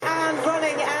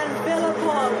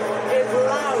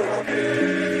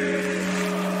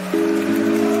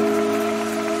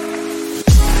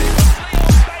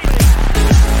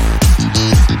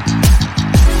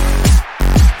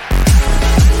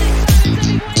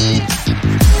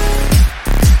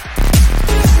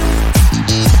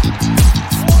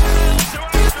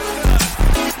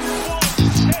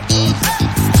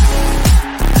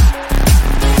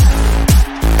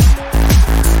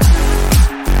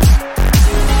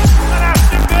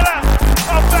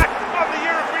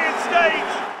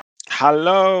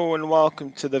Hello and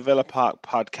welcome to the Villa Park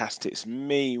podcast. It's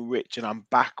me, Rich, and I'm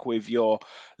back with your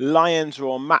Lions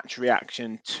Raw match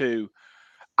reaction to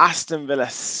Aston Villa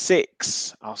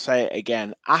 6. I'll say it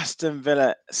again, Aston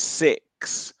Villa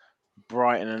 6,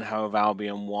 Brighton and Hove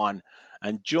Albion 1.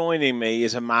 And joining me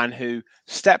is a man who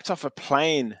stepped off a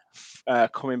plane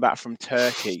coming back from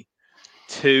Turkey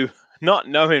to not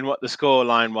knowing what the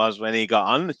scoreline was when he got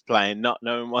on the plane, not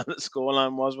knowing what the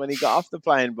scoreline was when he got off the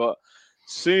plane, but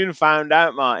soon found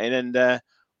out, Martin, and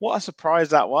what a surprise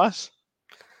that was.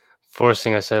 First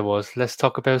thing I said was, "Let's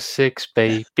talk about six,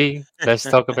 baby. Let's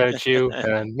talk about you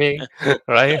and me,"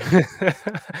 right?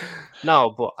 No,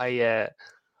 but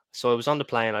so I was on the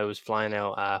plane. I was flying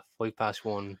out at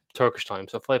 1:05 Turkish time,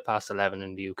 so 11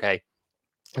 in the UK,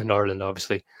 in Ireland,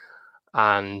 obviously.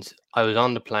 And I was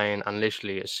on the plane, and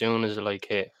literally as soon as it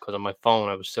hit, because on my phone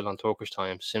I was still on Turkish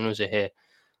time. As soon as it hit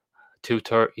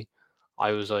 2:30,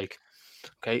 I was like,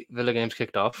 "Okay, Villa game's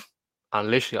kicked off." And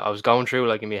literally, I was going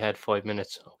through in my head 5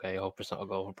 minutes. Okay, I hope it's not a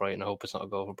goal for Brighton. I hope it's not a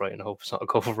goal for Brighton. I hope it's not a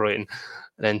goal for Brighton.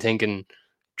 And then thinking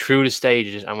through the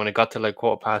stages, and when it got to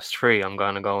 3:15, I'm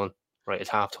going right.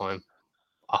 It's half time.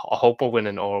 I hope we're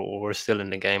winning or we're still in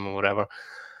the game or whatever.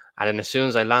 And then as soon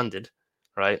as I landed,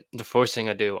 right, the first thing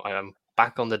I do, I am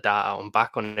back on the data. I'm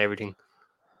back on everything,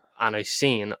 and I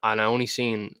only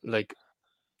seen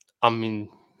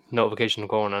notification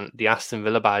going on the Aston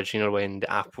Villa badge, the way in the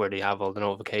app where they have all the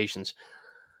notifications.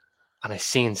 And I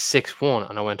seen 6-1,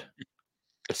 and I went,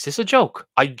 "Is this a joke?"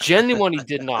 I genuinely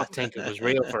did not think it was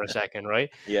real for a second, right?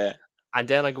 Yeah. And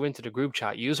then I go into the group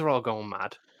chat. Yous are all going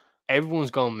mad.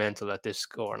 Everyone's going mental at this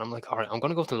score, and I'm like, "All right, I'm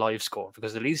gonna go to live score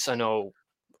because at least I know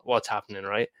what's happening,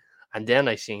 right?" And then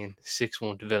I seen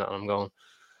 6-1 to Villa, and I'm going,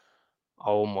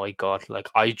 "Oh my god!"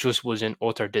 I just was in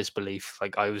utter disbelief.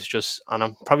 I was just, and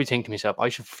I'm probably thinking to myself, I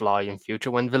should fly in future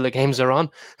when Villa games are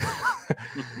on.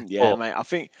 Yeah, But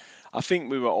mate. I think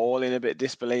we were all in a bit of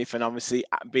disbelief, and obviously,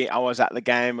 I was at the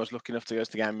game. I was lucky enough to go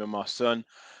to the game with my son.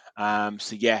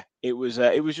 So yeah, it was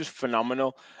just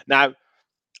phenomenal. Now,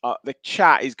 the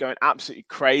chat is going absolutely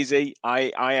crazy.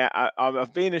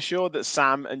 I've been assured that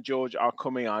Sam and George are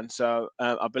coming on, so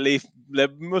I believe there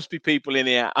must be people in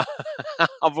here.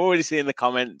 I've already seen the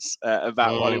comments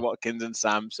about Ollie mm, Watkins and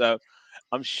Sam, so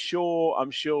I'm sure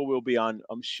we'll be on.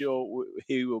 I'm sure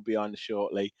he will be on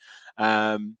shortly.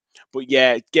 But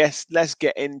yeah, let's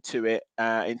get into it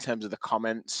in terms of the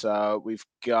comments. So we've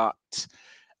got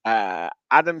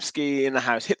Adamski in the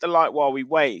house. Hit the like while we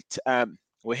wait.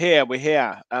 We're here. We're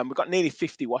here. We've got nearly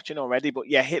 50 watching already, but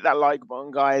yeah, hit that like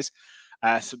button, guys.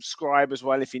 Subscribe as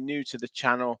well if you're new to the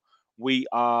channel. We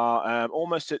are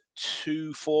almost at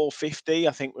 2,450.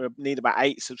 I think we need about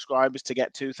 8 subscribers to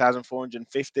get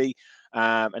 2,450.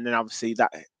 And then obviously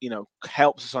that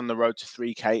helps us on the road to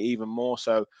 3K even more.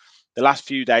 So the last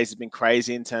few days have been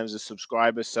crazy in terms of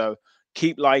subscribers. So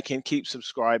keep liking, keep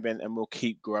subscribing, and we'll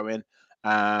keep growing.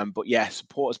 But yeah,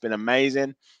 support has been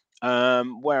amazing.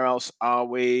 Where else are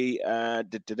we?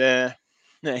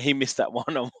 He missed that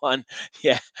one on one.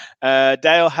 Yeah.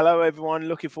 Dale, hello everyone.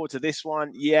 Looking forward to this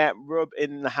one. Yeah, Rub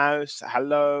in the house.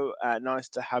 Hello. Nice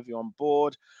to have you on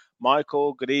board.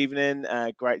 Michael, good evening.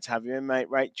 Great to have you in,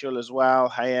 mate. Rachel as well.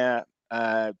 Hey,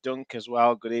 Dunk as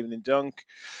well. Good evening, Dunk.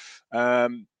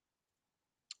 Um,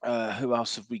 who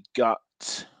else have we got?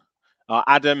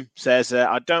 Adam says,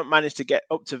 I don't manage to get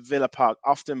up to Villa Park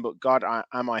often, but God,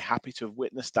 am I happy to have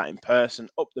witnessed that in person.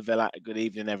 Up the Villa. Good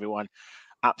evening, everyone.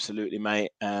 Absolutely,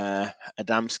 mate.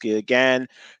 Adamski again.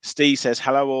 Steve says,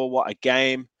 hello all, what a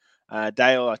game.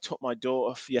 Dale, I took my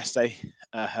daughter yesterday,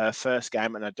 her first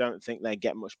game, and I don't think they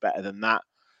get much better than that.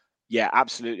 Yeah,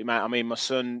 absolutely, mate. I mean, my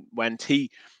son went, he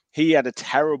had a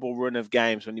terrible run of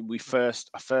games when I first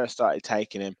started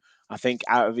taking him. I think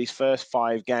out of his first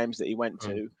 5 games that he went mm.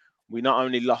 to, we not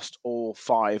only lost all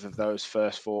 5 of those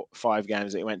first 5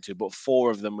 games that he went to, but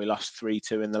 4 of them we lost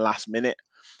 3-2 in the last minute.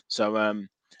 So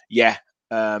yeah,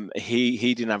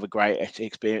 he didn't have a great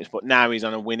experience, but now he's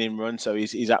on a winning run, so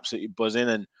he's absolutely buzzing.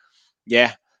 And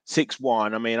yeah,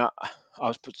 6-1. I mean,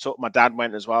 my dad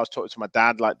went as well. I was talking to my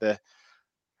dad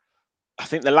I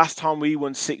think the last time we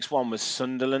won 6-1 was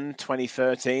Sunderland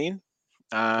 2013.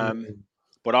 Mm.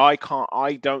 But I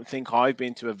don't think I've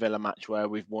been to a Villa match where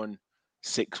we've won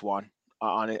 6-1.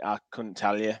 I couldn't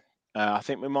tell you. I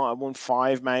think we might have won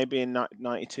 5 maybe in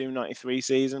 92, 93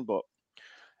 season, but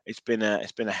it's been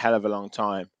a hell of a long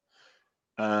time.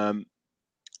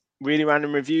 Really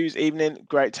random reviews. Evening,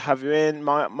 great to have you in.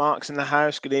 Mark's in the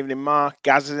house. Good evening, Mark.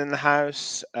 Gaz is in the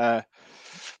house.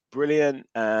 Brilliant.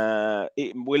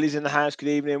 Willie's in the house. Good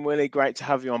evening, Willie. Great to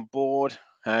have you on board.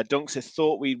 Dunk says,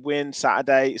 thought we'd win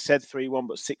Saturday. Said 3-1,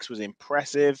 but 6 was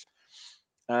impressive.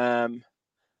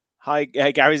 Hi,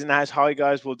 Gary's in the house. Hi,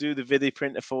 guys. We'll do the video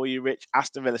printer for you, Rich.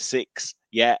 Aston Villa 6.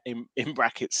 Yeah, in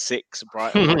brackets 6.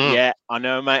 Brighton 1. Yeah, I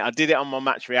know, mate. I did it on my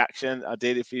match reaction. I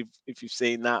did if you've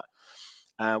seen that.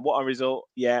 What a result.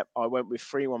 Yeah, I went with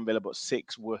 3-1 Villa, but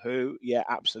 6. Woohoo. Yeah,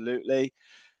 absolutely.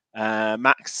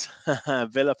 Max,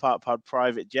 Villa Park Pod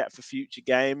private jet for future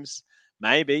games.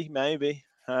 Maybe.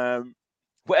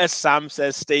 Whereas Sam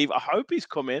says, Steve, I hope he's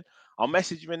coming. I'll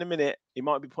message him in a minute. He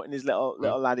might be putting his little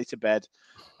laddie to bed.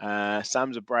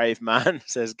 Sam's a brave man,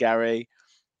 says Gary.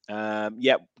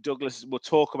 Douglas, we'll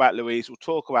talk about Luis. We'll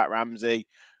talk about Ramsey.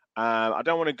 I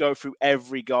don't want to go through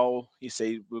every goal. You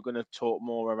see, we're going to talk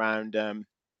more around kind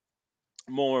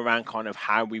of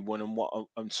how we won and what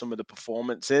on some of the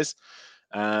performances.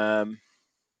 Let's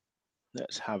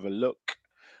have a look.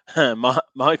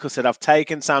 Michael said, I've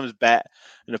taken Sam's bet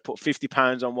and have put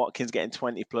 £50 on Watkins getting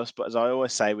 20 plus. But as I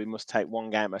always say, we must take one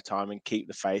game at a time and keep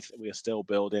the faith. We are still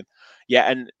building.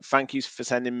 Yeah, and thank you for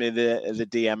sending me the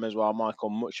DM as well,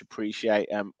 Michael. Much appreciate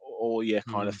all your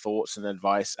kind of thoughts and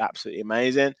advice. Absolutely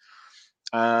amazing.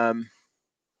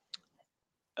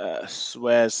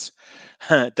 Swears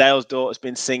Dale's daughter's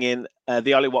been singing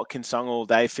the Ollie Watkins song all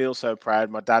day. Feel so proud.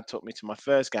 My dad took me to my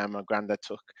first game. My granddad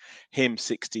took him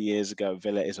 60 years ago.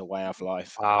 Villa is a way of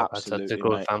life. Wow, Absolutely, that's a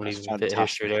good mate. family That's bit of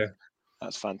history fantastic. there.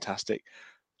 That's fantastic.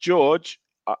 George,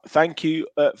 thank you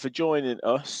for joining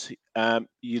us.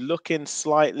 You're looking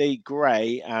slightly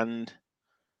grey and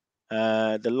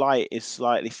the light is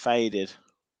slightly faded.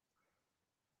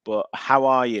 But how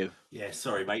are you? Yeah,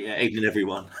 sorry, mate. Yeah, evening,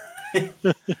 everyone.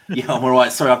 Yeah, I'm all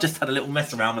right. Sorry, I've just had a little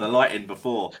mess around with the lighting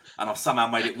before, and I've somehow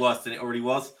made it worse than it already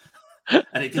was. And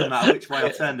it didn't matter which way I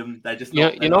turned them; they just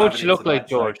not. You know what you look tonight, like,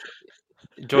 George.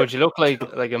 George, you look like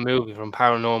a movie from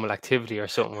Paranormal Activity or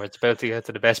something where it's about to get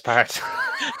to the best part.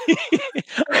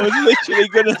 I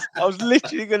was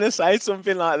literally gonna say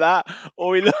something like that.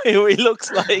 Or he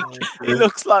looks like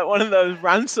one of those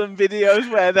ransom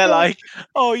videos where they're like,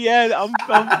 "Oh yeah,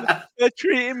 they're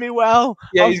treating me well.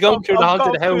 Yeah, he's going through the I've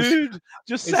haunted got house. food.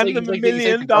 Just It's send like, them $1 he's like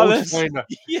million." the ghost finder.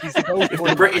 Yeah. He's the ghost If finder,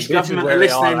 the British and this is government where are they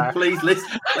all listening, are. please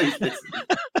listen. Please listen.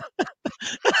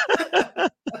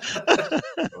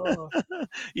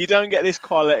 You don't get this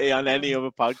quality on any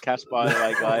other podcast, by the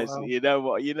way, guys. Wow. You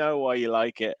know why you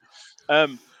like it.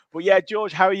 But yeah,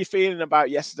 George, how are you feeling about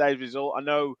yesterday's result? I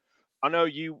know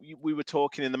we were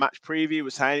talking in the match preview, we're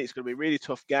saying it's going to be a really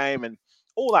tough game and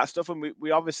all that stuff, and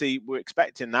we obviously were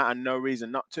expecting that and no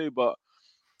reason not to. But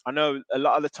I know a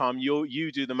lot of the time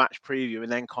you do the match preview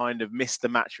and then kind of miss the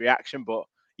match reaction. But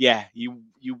yeah, you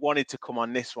wanted to come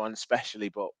on this one especially,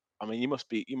 but I mean, you must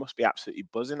be absolutely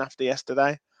buzzing after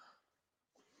yesterday.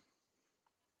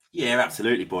 Yeah,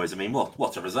 absolutely, boys. I mean,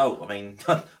 what a result! I mean,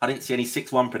 I didn't see any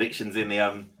 6-1 predictions in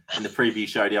the preview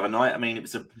show the other night. I mean, it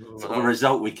was a sort of a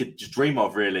result we could just dream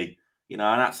of, really. You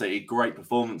know, an absolutely great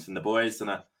performance from the boys, and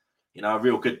a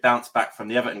real good bounce back from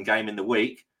the Everton game in the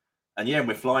week. And yeah,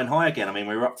 we're flying high again. I mean,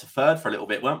 we were up to third for a little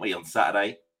bit, weren't we, on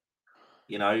Saturday?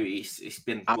 You know, it's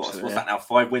been what's that now?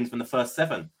 5 wins from the first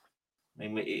 7. I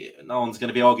mean, no one's going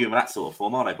to be arguing with that sort of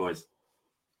form, are they, boys?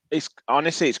 It's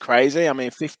honestly, it's crazy. I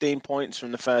mean, 15 points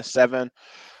from the first 7.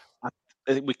 I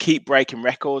think we keep breaking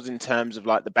records in terms of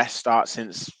like the best start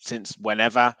since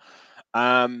whenever.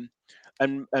 And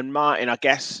Martin, I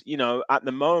guess, at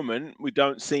the moment we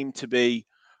don't seem to be.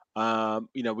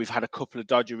 We've had a couple of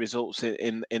dodgy results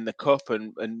in the cup,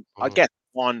 and I get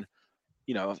one.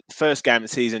 First game of the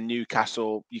season,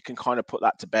 Newcastle, you can kind of put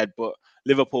that to bed, but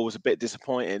Liverpool was a bit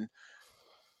disappointing.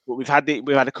 But we've had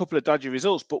a couple of dodgy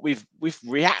results, but we've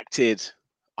reacted.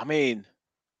 I mean,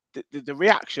 the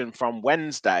reaction from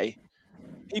Wednesday,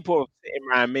 people sitting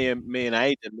around me and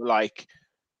Aiden were like,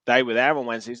 they were there on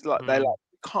Wednesday. It's like they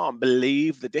can't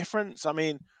believe the difference. I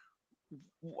mean,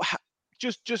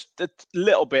 just a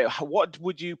little bit. What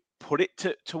would you put it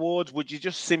towards? Would you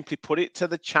just simply put it to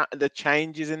the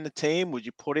changes in the team? Would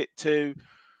you put it to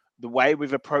the way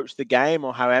we've approached the game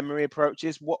or how Emery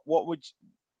approaches?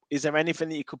 Is there anything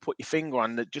that you could put your finger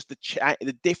on that just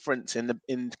the difference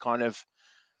in kind of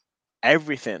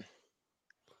everything?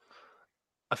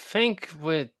 I think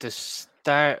with the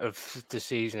start of the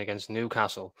season against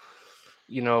Newcastle,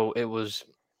 it was.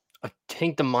 I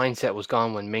think the mindset was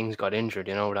gone when Mings got injured.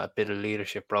 That bit of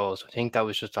leadership rose. I think that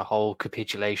was just a whole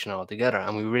capitulation altogether,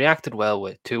 and we reacted well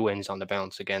with 2 wins on the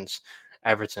bounce against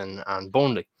Everton and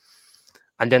Burnley.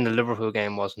 And then the Liverpool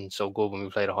game wasn't so good when we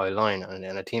played a high line, and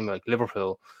then a team like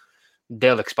Liverpool,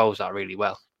 they'll expose that really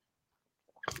well.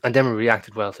 And then we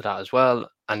reacted well to that as well.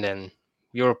 And then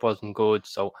Europe wasn't good.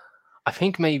 So I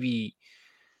think maybe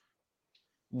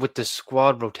with the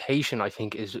squad rotation, I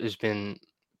think has been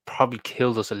probably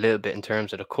killed us a little bit in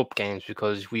terms of the cup games,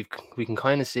 because we can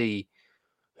kind of see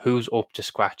who's up to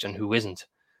scratch and who isn't.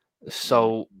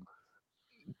 So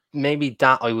maybe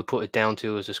that I would put it down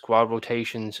to as the squad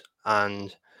rotations,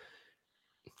 and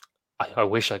I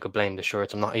wish I could blame the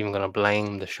shirts. I'm not even going to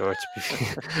blame the shirts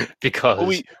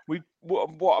because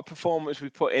what a performance we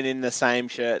put in the same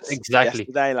shirts exactly.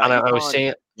 yesterday. Like, And you I was can't-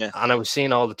 saying, yeah. and I was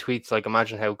seeing all the tweets. Like,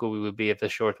 imagine how good we would be if the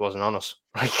shirt wasn't on us.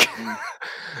 Right. Yeah.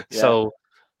 So,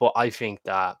 but I think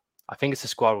it's the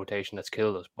squad rotation that's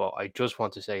killed us. But I just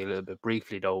want to say a little bit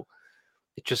briefly though,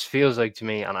 it just feels like to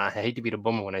me, and I hate to be the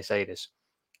bummer when I say this,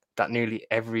 that nearly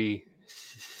every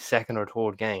second or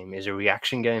third game is a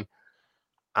reaction game,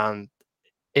 and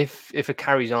if it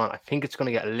carries on, I think it's going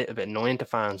to get a little bit annoying to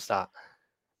fans that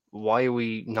why are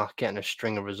we not getting a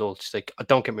string of results? Like,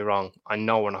 don't get me wrong, I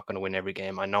know we're not going to win every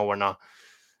game. I know we're not.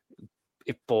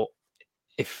 But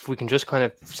if we can just kind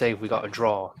of say if we got a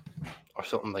draw or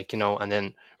something, like, and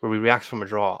then where we react from a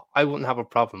draw, I wouldn't have a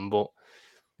problem. But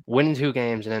winning 2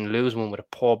 games and then lose one with a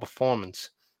poor performance,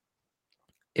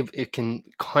 it can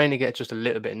kind of get just a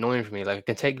little bit annoying for me. Like, I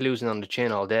can take losing on the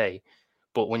chin all day,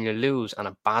 but when you lose and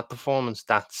a bad performance,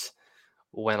 that's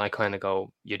when I kind of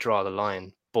go, you draw the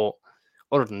line. But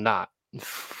other than that,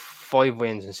 5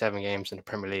 wins in 7 games in the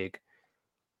Premier League,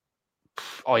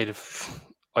 I'd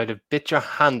have bit your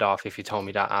hand off if you told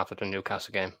me that after the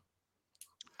Newcastle game.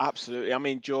 Absolutely. I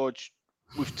mean, George,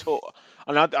 we've taught,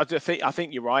 and I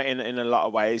think you're right in a lot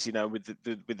of ways. With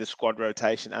the squad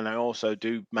rotation, and I also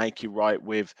do make you right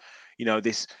with,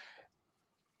 this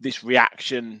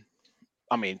reaction.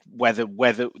 I mean, whether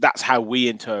that's how we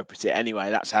interpret it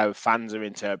anyway. That's how fans are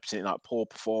interpreting it, like poor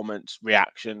performance,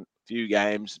 reaction, few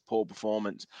games, poor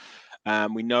performance.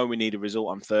 We know we need a result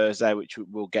on Thursday, which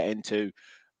we'll get into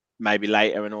maybe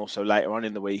later and also later on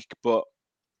in the week. But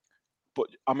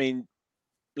I mean,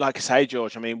 like I say,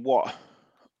 George, I mean, what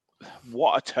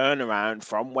a turnaround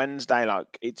from Wednesday.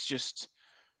 Like, it's just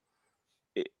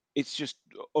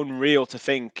unreal to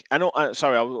think. And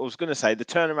sorry, I was going to say the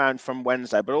turnaround from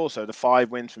Wednesday, but also the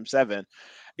 5 wins from 7.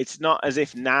 It's not as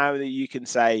if now that you can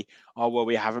say, oh, well,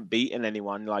 we haven't beaten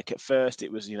anyone. Like, at first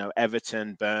it was,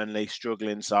 Everton, Burnley,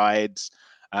 struggling sides,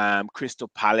 Crystal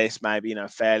Palace, maybe,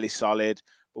 fairly solid.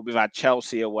 But we've had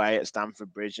Chelsea away at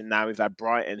Stamford Bridge, and now we've had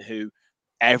Brighton, who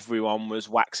everyone was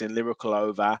waxing lyrical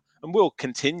over, and will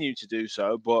continue to do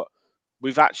so. But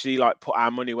we've actually put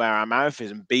our money where our mouth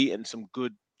is and beaten some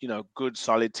good, good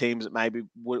solid teams that maybe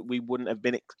we wouldn't have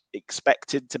been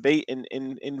expected to beat in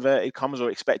inverted commas, or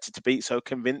expected to beat so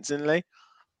convincingly.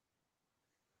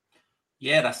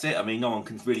 Yeah, that's it. I mean, no one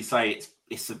can really say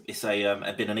it's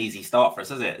been an easy start for us,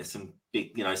 has it? There's some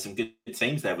big, some good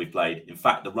teams there we've played. In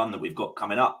fact, the run that we've got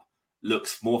coming up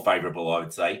looks more favourable, I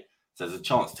would say. So there's a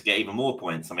chance to get even more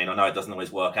points. I mean, I know it doesn't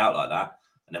always work out like that,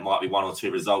 and there might be 1 or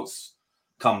 2 results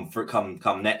come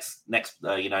next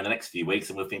the next few weeks,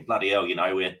 and we'll think, bloody hell,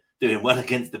 we're doing well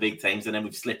against the big teams, and then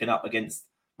we're slipping up against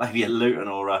maybe a Luton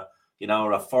or a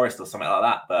Forest or something like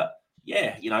that. But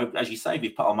yeah, as you say,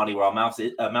 we've put our money where our mouth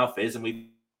is, and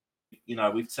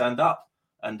we've turned up,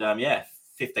 and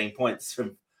 15 points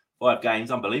from 5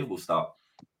 games, unbelievable start.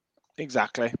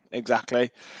 Exactly.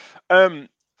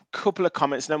 Couple of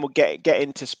comments, and then we'll get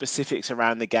into specifics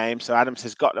around the game. So Adam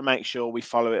says, got to make sure we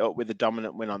follow it up with a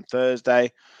dominant win on Thursday.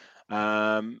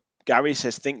 Gary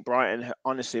says, think Brighton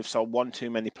honestly have sold 1 too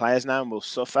many players now and will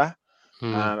suffer.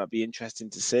 It'd be interesting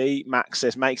to see. Max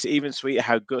says, makes it even sweeter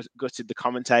how gutted the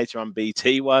commentator on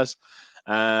BT was.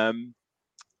 McGinn,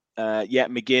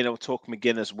 I'll talk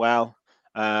McGinn as well.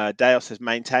 Dale says,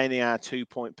 maintaining our 2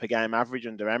 point per game average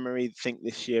under Emery. Think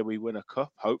this year we win a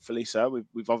cup. Hopefully so.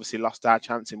 We've obviously lost our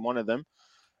chance in one of them.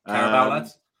 Carabao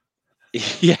lads.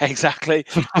 Yeah, exactly.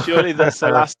 Surely that's the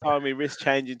last time we risk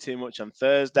changing too much on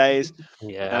Thursdays.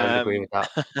 Yeah, I would agree with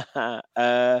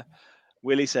that.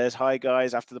 Willie says, hi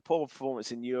guys, after the poor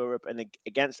performance in Europe and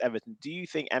against Everton, do you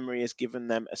think Emery has given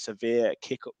them a severe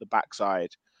kick up the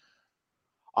backside?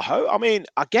 I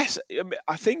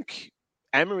think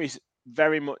Emery's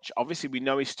very much, obviously we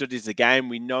know he studies the game.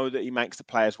 We know that he makes the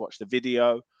players watch the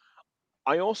video.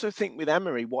 I also think with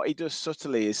Emery, what he does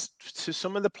subtly is to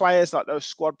some of the players, like those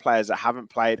squad players that haven't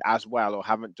played as well or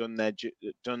haven't done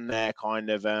their kind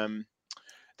of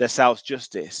their self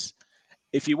justice.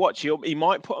 If you watch, he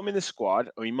might put them in the squad,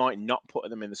 or he might not put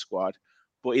them in the squad.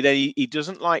 But he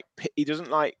doesn't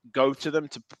go to them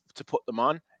to put them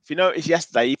on. If you notice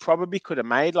yesterday, he probably could have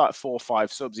made 4 or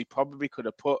 5 subs. He probably could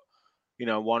have put, 1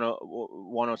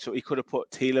 or 2. He could have put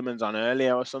Tielemans on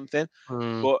earlier or something.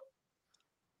 But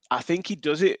I think he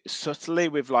does it subtly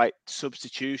with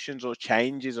substitutions or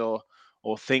changes or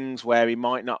things where he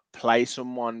might not play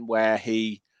someone where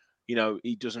he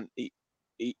he doesn't.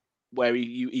 Where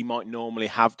he might normally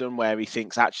have done, where he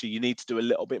thinks actually you need to do a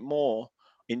little bit more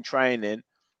in training,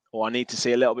 or I need to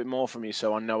see a little bit more from you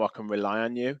so I know I can rely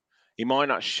on you. He might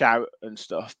not shout and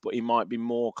stuff, but he might be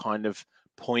more kind of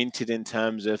pointed in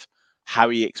terms of how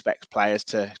he expects players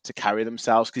to carry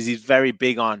themselves, because he's very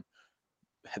big on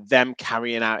them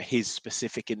carrying out his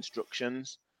specific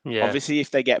instructions. Yeah. Obviously,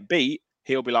 if they get beat,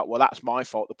 he'll be like, well, that's my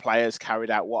fault. The players carried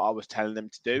out what I was telling them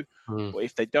to do. Mm. But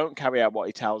if they don't carry out what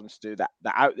he tells them to do,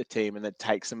 they're out the team, and it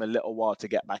takes them a little while to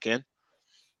get back in.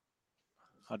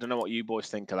 I don't know what you boys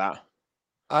think of that.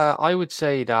 I would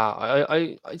say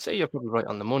that I'd say you're probably right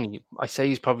on the money. I say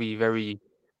he's probably very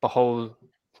behind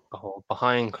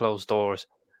closed doors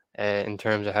in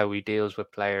terms of how he deals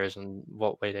with players and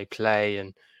what way they play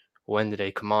and when do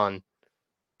they come on.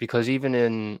 Because even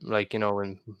in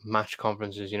in match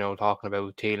conferences, talking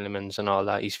about Tielemans and all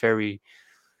that, he's very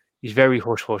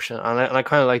hush hush, and I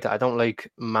kind of like that. I don't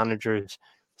like managers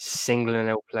singling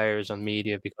out players on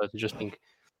media because I just think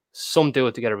some do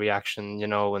it to get a reaction,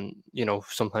 and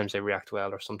sometimes they react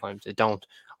well or sometimes they don't.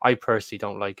 I personally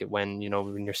don't like it when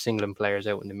when you're singling players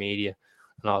out in the media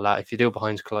and all that. If you do it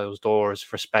behind closed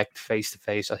doors, respect face to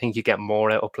face, I think you get more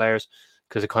out of players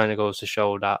because it kind of goes to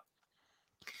show that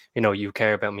you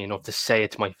care about me enough to say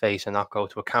it to my face and not go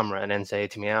to a camera and then say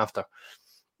it to me after.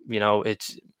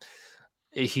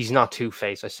 He's not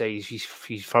two-faced. I say he's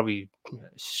probably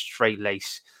straight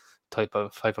lace type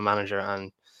of manager,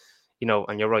 and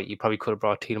and you're right. You probably could have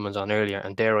brought Tielemans on earlier,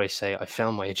 and dare I say, I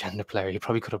found my agenda player. You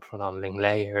probably could have put on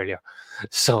Lingley earlier.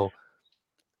 So,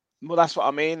 well, that's what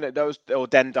I mean. Those or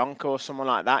Dendonka or someone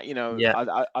like that.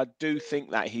 yeah, I do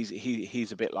think that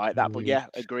he's a bit like that. But yeah,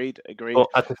 agreed. But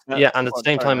at the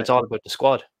same time, mate. it's all about the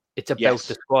squad. It's about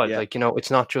the squad. Yeah. It's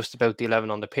not just about the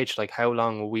 11 on the pitch. Like how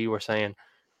long we were saying,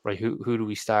 right? Who do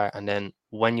we start? And then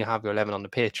when you have your 11 on the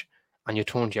pitch, and you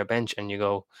turn to your bench and you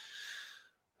go,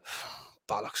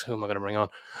 bollocks, who am I going to bring on?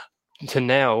 To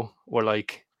now, we're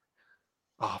like,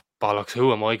 oh, bollocks,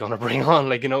 who am I going to bring on?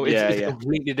 Like, it's a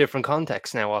completely different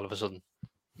context now all of a sudden.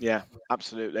 Yeah,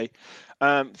 absolutely.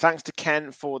 Thanks to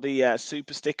Ken for the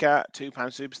super sticker,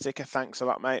 £2 super sticker. Thanks a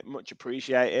lot, mate. Much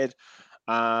appreciated. It's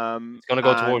going to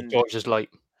go towards George's light.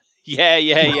 Yeah.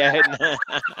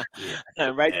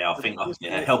 I think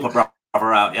help a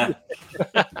brother out, yeah.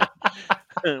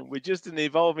 We're just an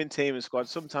evolving team and squad.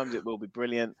 Sometimes it will be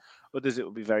brilliant, others it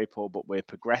will be very poor, but we're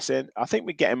progressing. I think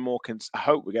we're getting more. I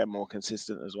hope we're getting more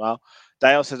consistent as well.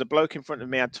 Dale says a bloke in front of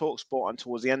me had TalkSport on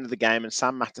towards the end of the game, and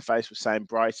Sam Matterface was saying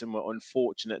Brighton were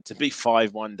unfortunate to be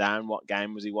 5-1 down. What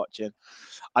game was he watching?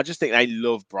 I just think they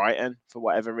love Brighton for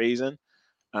whatever reason.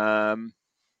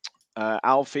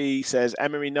 Alfie says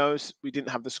Emery knows we didn't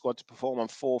have the squad to perform on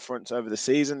 4 fronts over the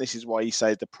season. This is why he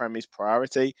says the Prem is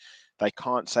priority. They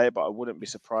can't say it, but I wouldn't be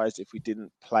surprised if we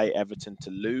didn't play Everton to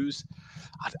lose.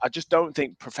 I just don't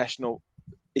think professional.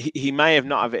 He may have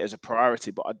not have it as a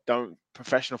priority, but I don't.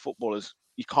 Professional footballers,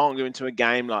 you can't go into a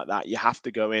game like that. You have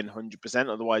to go in 100%.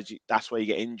 Otherwise, that's where you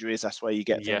get injuries. That's where you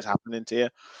get things happening to you.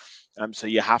 So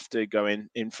you have to go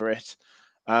in for it.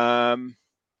 Ken,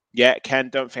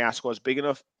 don't think our squad's big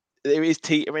enough. There is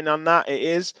teetering on that. It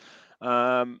is.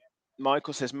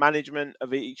 Michael says management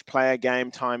of each player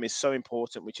game time is so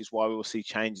important, which is why we will see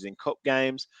changes in cup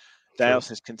games. Dale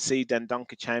says concede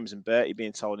Dendonka, Chambers and Bertie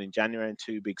being sold in January and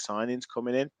 2 big signings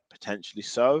coming in, potentially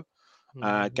so.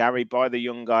 Gary, buy the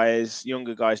younger guys,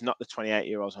 not the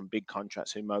 28-year-olds on big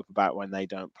contracts who mope about when they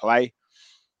don't play.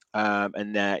 Dale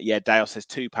says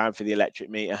 £2 for the electric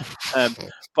meter.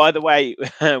 By the way,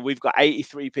 we've got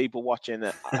 83 people watching,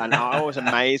 and I was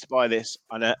amazed by this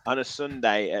on a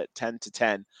Sunday at 10 to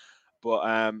 10. But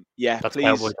that's please.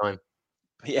 Cowboy time.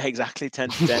 Yeah, exactly. 10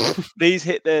 to 10. Please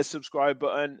hit the subscribe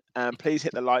button. Please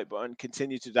hit the like button.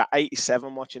 Continue to do that.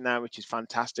 87 watching now, which is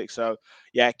fantastic. So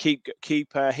keep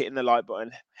hitting the like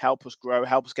button. Help us grow.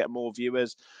 Help us get more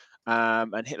viewers.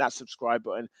 And hit that subscribe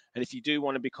button. And if you do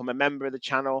want to become a member of the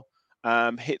channel,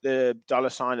 hit the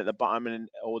 $ at the bottom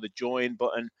or the join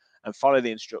button and follow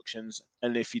the instructions.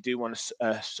 And if you do want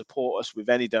to support us with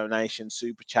any donations,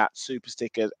 super chats, super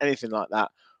stickers, anything like that,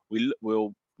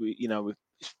 we'll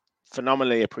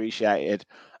phenomenally appreciated.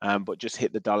 But just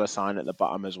hit the $ at the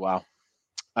bottom as well.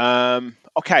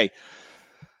 Okay.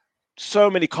 So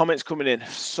many comments coming in.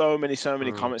 So many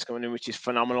comments coming in, which is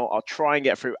phenomenal. I'll try and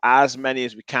get through as many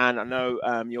as we can. I know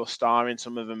you're starring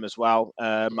some of them as well,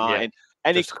 Martin.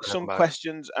 Some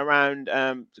questions around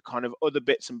the kind of other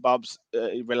bits and bobs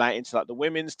relating to like the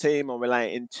women's team or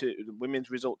relating to the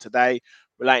women's result today,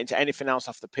 relating to anything else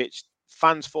off the pitch?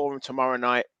 Fans forum tomorrow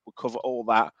night. We'll cover all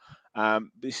that.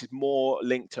 This is more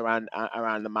linked around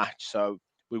the match. So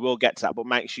we will get to that. But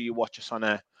make sure you watch us on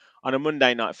a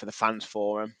Monday night for the fans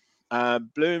forum.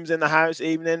 Bloom's in the house.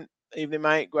 Evening,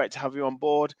 mate. Great to have you on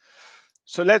board.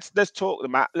 So let's talk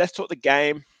the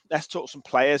game. Let's talk some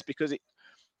players, because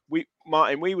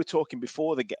Martin, we were talking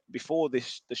before the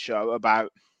show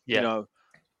about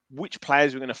which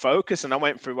players we're going to focus, and I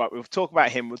went through we'll talk about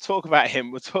him, we'll talk about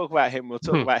him, we'll talk about him, we'll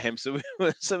talk about him. So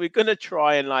we're going to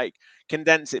try and like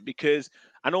condense it, because,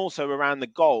 and also around the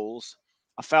goals,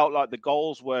 I felt like the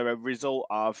goals were a result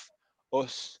of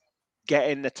us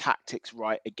getting the tactics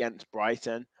right against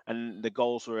Brighton, and the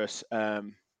goals were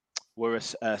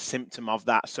a symptom of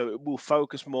that. So it will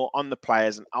focus more on the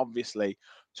players and obviously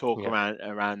talk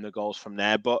around the goals from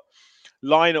there. But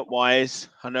lineup wise,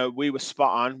 I know we were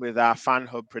spot on with our fan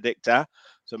hub predictor.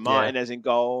 So Martinez in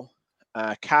goal,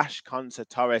 Cash, Konsa,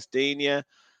 Torres, Dina,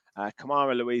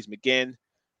 Kamara, Louise McGinn,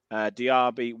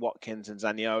 Diaby, Watkins, and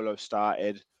Zaniolo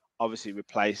started. Obviously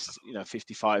replaced,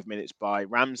 55 minutes by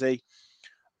Ramsey.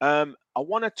 I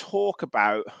want to talk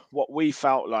about what we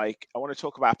felt like. I want to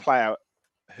talk about a player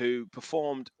who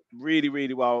performed really,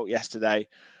 really well yesterday.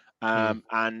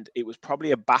 And it was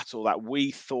probably a battle that we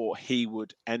thought he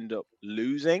would end up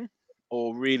losing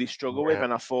or really struggle with.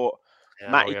 And I thought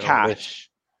Matty Cash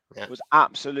was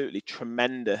absolutely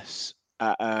tremendous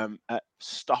at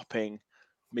stopping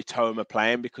Mitoma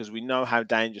playing, because we know how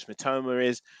dangerous Mitoma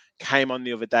is. Came on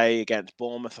the other day against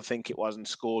Bournemouth, I think it was, and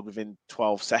scored within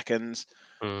 12 seconds.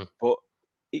 But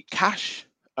Cash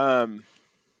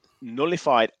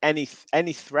nullified any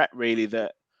threat really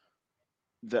that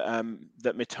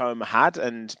Mitoma had,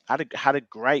 and had a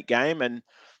great game. And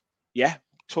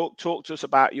talk to us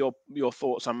about your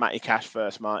thoughts on Matty Cash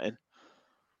first, Martin.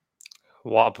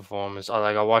 What a performance!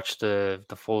 I watched the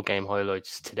full game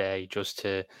highlights today just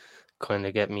to kind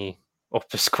of get me up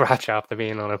to scratch after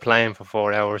being on a plane for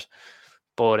 4 hours.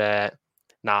 But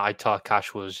I thought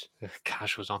Cash was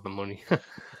on the money.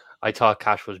 I thought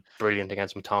Cash was brilliant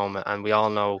against Mitoma, and we all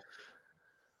know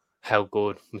how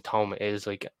good Mitoma is.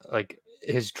 Like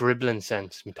his dribbling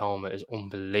sense, Mitoma, is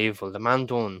unbelievable. The man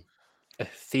done a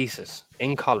thesis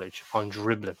in college on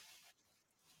dribbling.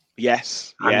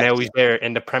 Yes. And now he's there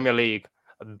in the Premier League,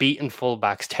 beating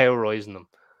fullbacks, terrorising them.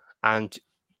 And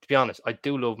to be honest, I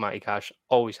do love Matty Cash.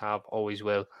 Always have, always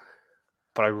will.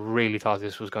 But I really thought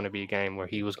this was going to be a game where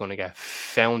he was going to get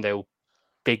found out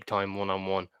big time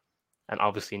one-on-one. And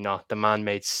obviously not. The man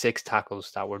made 6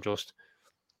 tackles that were just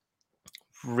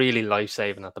really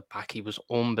life-saving at the back. He was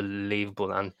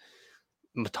unbelievable. And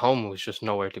Mitoma was just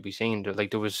nowhere to be seen.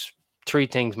 There was 3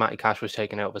 things Matty Cash was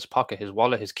taking out of his pocket: his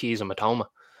wallet, his keys, and Mitoma.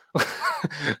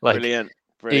 Brilliant.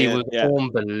 He was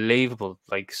unbelievable.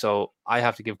 So I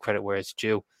have to give credit where it's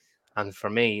due. And for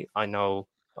me, I know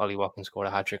Ollie Watkins scored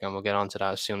a hat-trick, and we'll get onto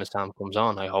that as soon as Sam comes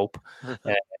on, I hope.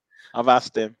 I've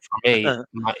asked him. For me,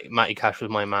 Matty Cash was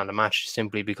my man of the match,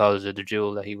 simply because of the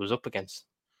duel that he was up against.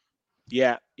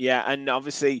 Yeah. And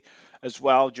obviously, as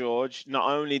well, George, not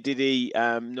only did he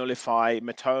nullify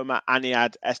Mitoma, and he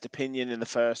had Estepinian in the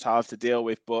first half to deal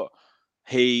with, but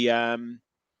he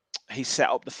set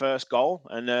up the first goal,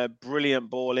 and a brilliant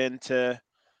ball into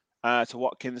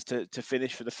Watkins to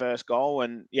finish for the first goal.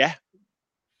 And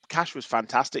Cash was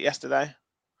fantastic yesterday.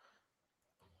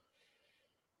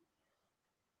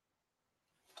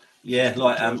 Yeah,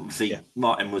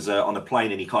 Martin was on a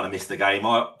plane and he kind of missed the game.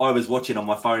 I was watching on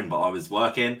my phone, but I was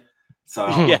working. So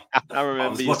I remember I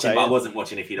was watching, but I wasn't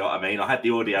watching, if you know what I mean. I had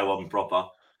the audio on proper.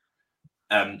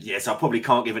 So I probably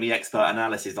can't give any expert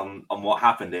analysis on what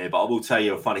happened here, but I will tell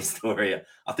you a funny story.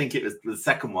 I think it was the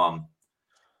second one.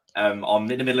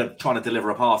 I'm in the middle of trying to deliver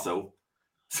a parcel.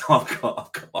 So I've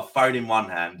got my phone in one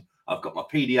hand, I've got my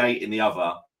PD8 in the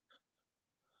other,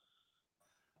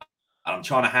 and I'm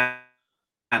trying to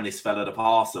hand this fella the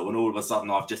parcel, and all of a sudden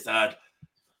I've just heard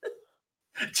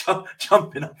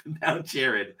jumping up and down,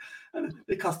 cheering. And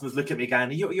the customers look at me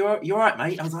going, you're all right,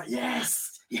 mate? I was like,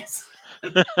 yes. He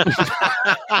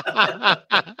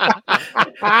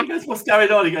goes, what's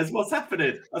going on? He goes, what's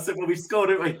happening? I said, well, we've scored,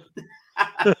 haven't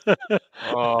we?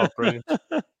 Oh, brilliant.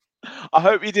 I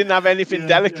hope you didn't have anything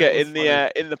delicate in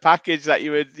the package that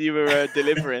you were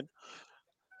delivering.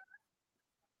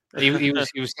 He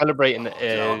was celebrating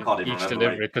each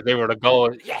delivery because they were the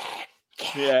goal.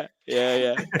 Yeah.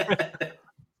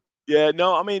 Yeah,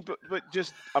 no, I mean, but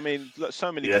just, I mean,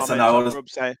 so many comments on Rob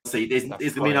saying. See, there's going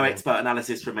to be no expert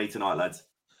analysis from me tonight, lads.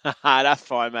 That's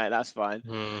fine, mate. That's fine.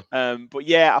 But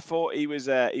I thought he was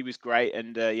great,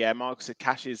 and Marcus said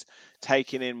Cash is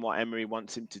taking in what Emery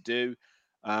wants him to do.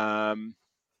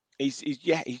 He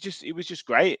was just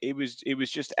great. It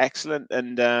was just excellent,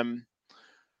 and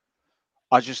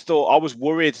I just thought I was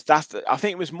worried. I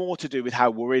think it was more to do with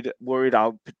how worried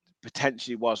I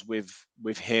potentially was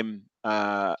with him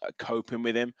coping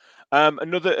with him.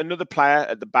 Another player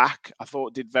at the back I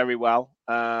thought did very well,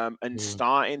 and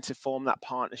starting to form that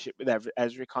partnership with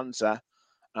Ezri Konsa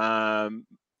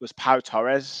was Pau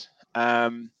Torres.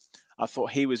 I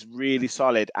thought he was really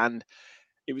solid, and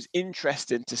it was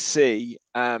interesting to see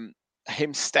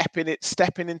him stepping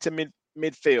into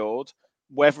midfield,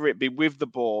 whether it be with the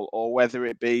ball or whether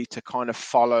it be to kind of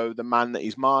follow the man that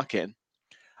he's marking.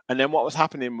 And then what was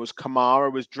happening was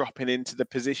Kamara was dropping into the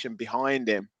position behind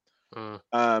him.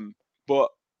 But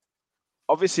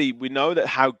obviously we know that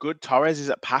how good Torres is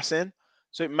at passing,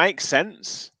 so it makes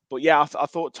sense. But yeah, I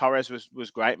thought Torres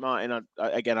was great, Martin.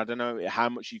 I don't know how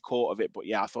much you caught of it, but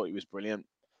yeah, I thought he was brilliant.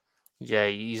 Yeah,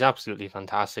 he's absolutely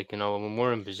fantastic. You know, when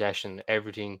we're in possession,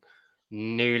 everything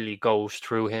nearly goes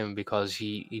through him because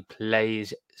he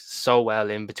plays so well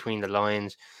in between the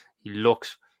lines. He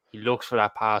looks for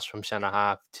that pass from centre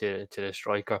half to the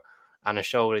striker, and it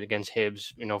showed it against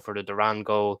Hibs. You know, for the Duran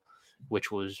goal,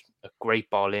 which was a great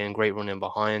ball in, great running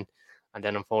behind, and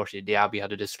then unfortunately Diaby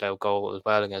had a disallowed goal as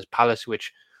well against Palace,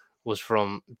 which was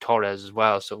from Torres as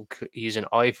well. So he's an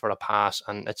eye for a pass,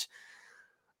 and it's.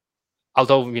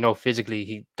 Although, you know,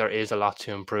 physically there is a lot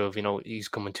to improve. You know, he's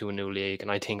coming to a new league, and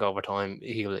I think over time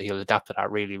he'll adapt to that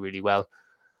really, really well.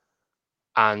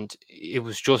 And it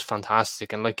was just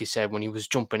fantastic. And like you said, when he was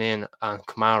jumping in and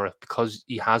Kamara, because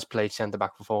he has played centre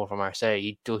back before for Marseille,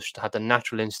 he just had the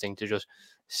natural instinct to just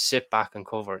sit back and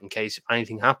cover in case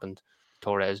anything happened.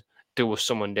 Torres, there was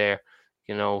someone there,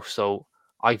 you know. So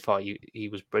I thought he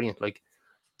was brilliant. Like,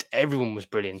 everyone was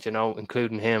brilliant, you know,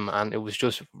 including him, and it was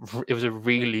a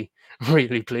really,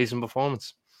 really pleasing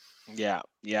performance. Yeah.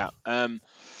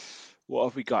 What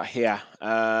have we got here?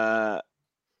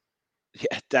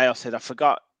 Dale said I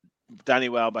forgot Danny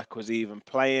Welbeck was even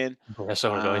playing. Yeah,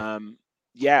 so did I.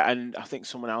 Yeah, and I think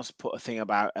someone else put a thing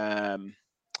about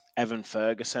Evan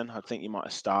Ferguson. I think you might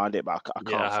have started it, but I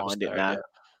can't find it now.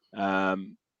 Yeah.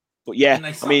 But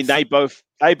yeah, I mean they both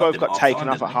got taken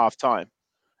off at half time.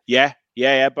 Yeah.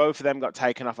 Both of them got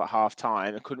taken off at half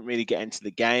time and couldn't really get into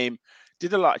the game.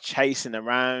 Did a lot of chasing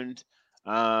around,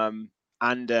 but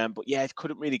yeah,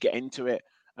 couldn't really get into it.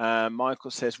 Michael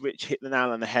says Rich hit the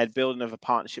nail on the head. Building of a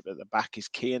partnership at the back is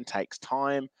key and takes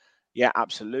time. Yeah,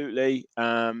 absolutely.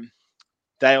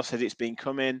 Dale said it's been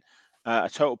coming. A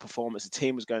total performance. The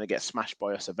team was going to get smashed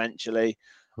by us eventually.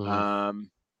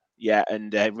 Yeah,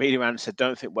 and really around said,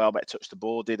 don't think Welbeck touched the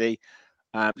ball, did he?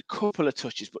 A couple of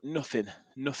touches, but nothing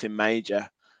major.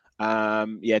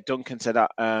 Yeah, Duncan said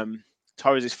that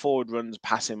Torres' forward runs,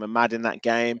 passing were mad in that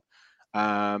game.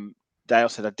 Dale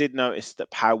said, I did notice that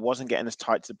Pau wasn't getting as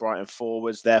tight to the Brighton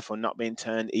forwards, therefore not being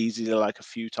turned easily like a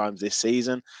few times this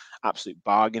season. Absolute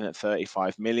bargain at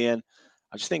 35 million.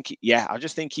 I just think he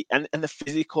and the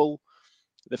physical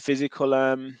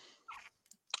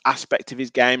aspect of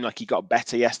his game, like he got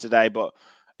better yesterday, but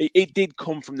it did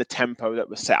come from the tempo that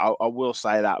was set. I will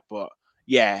say that, but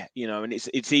yeah, you know, and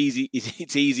it's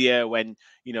easier when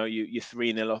you know you're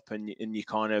 3-0 up and you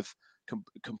kind of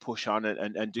can push on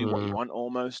and do what you want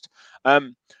almost.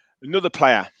 Another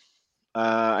player,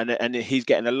 and he's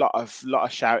getting a lot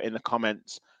of shout in the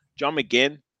comments. John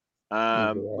McGinn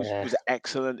was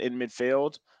excellent in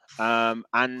midfield,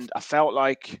 and I felt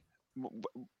like.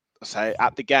 Say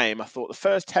at the game, I thought the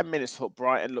first 10 minutes, I thought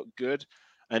Brighton looked good,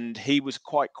 and he was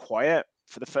quite quiet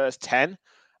for the first 10.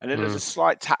 And then there's a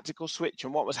slight tactical switch,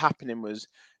 and what was happening was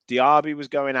Diaby was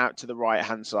going out to the right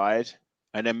hand side,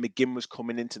 and then McGinn was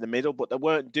coming into the middle. But they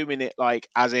weren't doing it like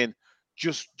as in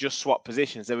just swap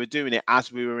positions. They were doing it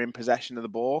as we were in possession of the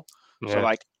ball. Yeah. So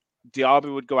like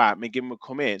Diaby would go out, McGinn would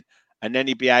come in, and then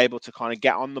he'd be able to kind of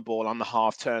get on the ball on the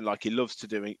half turn like he loves to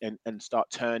do and start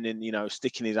turning, you know,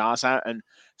 sticking his ass out and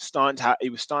he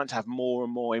was starting to have more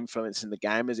and more influence in the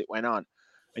game as it went on.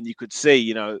 And you could see,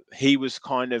 you know, he was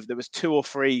kind of, there was 2 or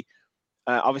 3,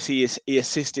 obviously he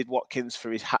assisted Watkins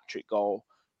for his hat-trick goal,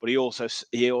 but he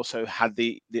also had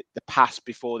the pass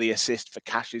before the assist for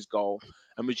Cash's goal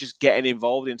and was just getting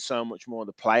involved in so much more of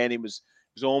the play. And it was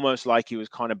almost like he was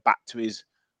kind of back to his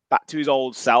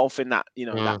old self in that, you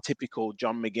know, that typical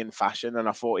John McGinn fashion. And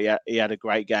I thought he had a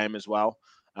great game as well.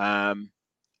 And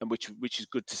which is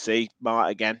good to see. Mart,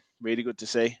 again, really good to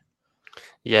see.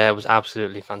 Yeah, it was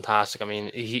absolutely fantastic. I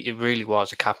mean, it really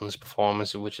was a captain's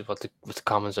performance, which is what the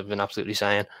comments have been absolutely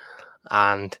saying.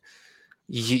 And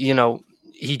you know,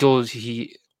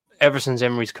 ever since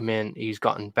Emery's come in, he's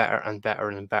gotten better and better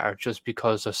and better, just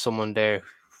because there's someone there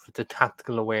with the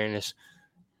tactical awareness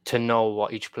to know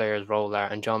what each player's role are.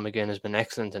 And John McGinn has been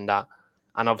excellent in that.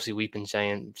 And obviously, we've been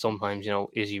saying sometimes,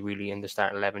 is he really in the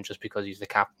starting 11 just because he's the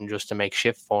captain, just to make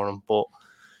shift for him? But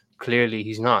clearly,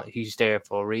 he's not. He's there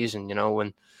for a reason,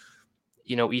 and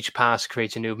each pass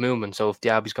creates a new movement. So if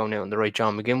Diaby's going out on the right,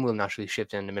 John McGinn will naturally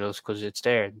shift in the middle because it's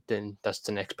there. Then that's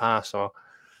the next pass. Or,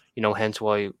 hence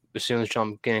why as soon as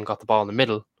John McGinn got the ball in the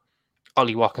middle,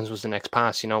 Ollie Watkins was the next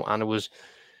pass. And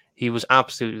he was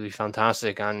absolutely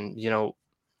fantastic. And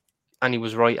and he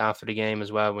was right after the game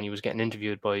as well when he was getting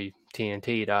interviewed by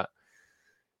TNT that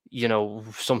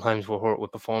sometimes we're hurt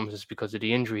with performances because of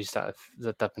the injuries that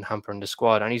have been hampering the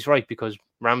squad. And he's right, because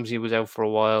Ramsey was out for a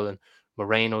while and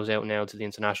Moreno's out now to the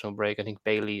international break. I think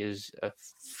Bailey is a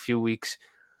few weeks.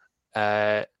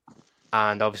 And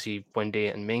obviously Wendy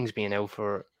and Mings being out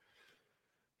for,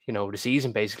 the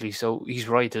season basically. So he's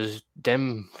right. There's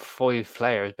them 5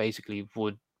 players basically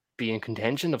would be in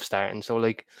contention of starting. So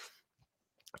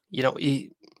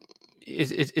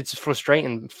it's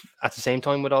frustrating at the same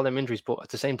time with all them injuries, but at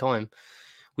the same time,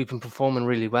 we've been performing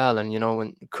really well. And,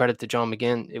 and credit to John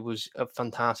McGinn, it was a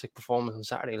fantastic performance on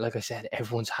Saturday. Like I said,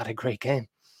 everyone's had a great game.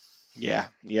 Yeah.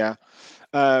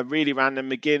 Really random.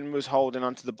 McGinn was holding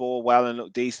onto the ball well and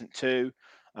looked decent too.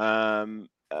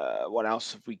 What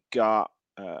else have we got?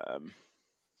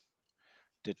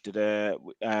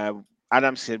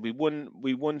 Adam said we won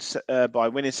by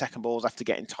winning second balls after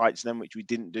getting tight to them, which we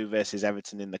didn't do versus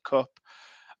Everton in the cup.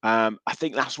 I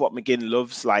think that's what McGinn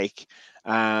loves.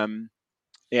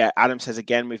 Adam says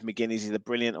again with McGinn, is either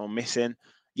brilliant or missing.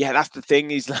 Yeah, that's the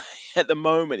thing. He's like, at the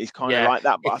moment, he's kind of like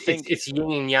that. But I think it's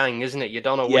yin and yang, isn't it? You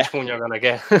don't know which one you're gonna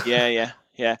get.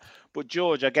 yeah. But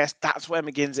George, I guess that's where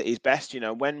McGinn's at his best.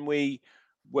 When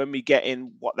we get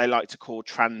in what they like to call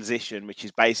transition, which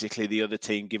is basically the other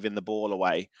team giving the ball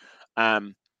away.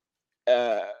 McGinn's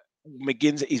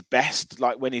at his best,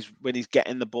 like when he's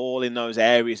getting the ball in those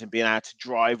areas and being able to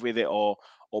drive with it or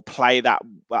play that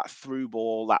through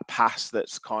ball, that pass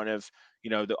that's kind of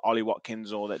that Ollie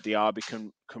Watkins or that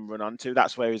Diaby can run onto.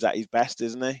 That's where he's at his best,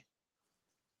 isn't he?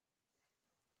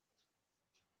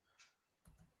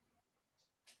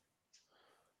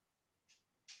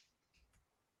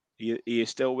 Are you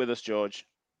still with us, George?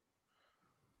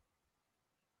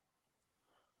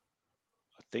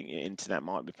 I think your internet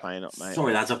might be playing up, mate.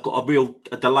 Sorry, lads, I've got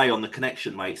a delay on the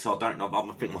connection, mate. So I don't know.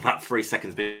 I think I'm about 3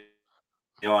 seconds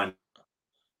behind.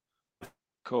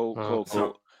 Cool.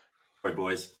 Sorry,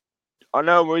 boys. I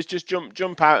know, worries. Just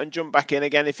jump out and jump back in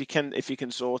again if you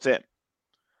can sort it.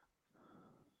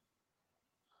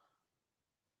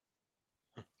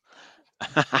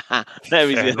 There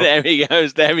he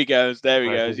goes.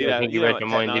 I think you read your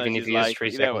mind, even if he is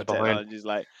 3 seconds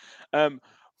behind.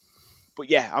 But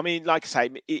yeah, I mean, like I say,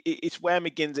 it's where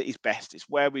McGinn's at his best. It's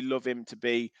where we love him to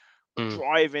be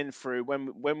driving through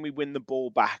when we win the ball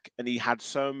back, and he had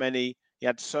so many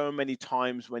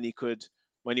times when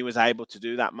he was able to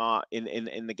do that, Mark,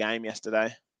 in the game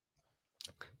yesterday.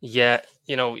 Yeah,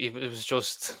 it was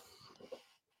just,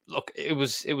 look, it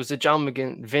was a John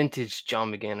McGinn, vintage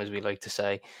John McGinn, as we like to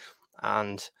say,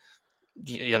 and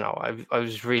I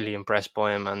was really impressed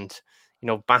by him, and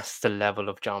that's the level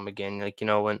of John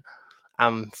McGinn,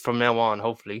 and from now on,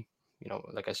 hopefully,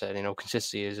 like I said,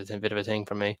 consistency is a bit of a thing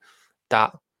for me.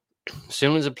 That as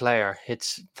soon as a player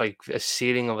hits like a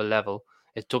ceiling of a level,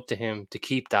 it's up to him to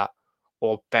keep that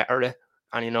or better it,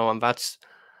 and that's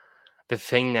the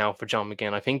thing now for John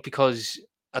McGinn. I think because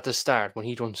at the start, when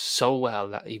he done so well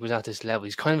that he was at this level,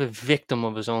 he's kind of a victim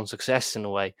of his own success in a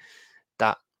way.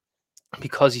 That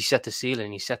because he set the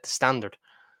ceiling, he set the standard,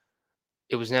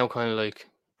 it was now kind of like,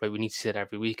 right, we need to see it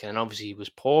every week. And obviously he was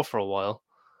poor for a while,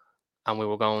 and we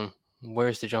were going,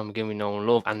 where's the John McGinn we know and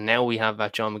love? And now we have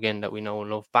that John McGinn that we know and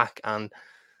love back, and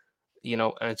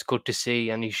and it's good to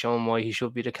see, and he's shown why he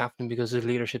should be the captain, because his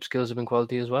leadership skills have been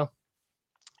quality as well.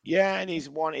 Yeah, and he's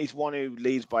one who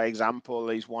leads by example.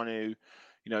 He's one who,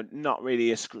 not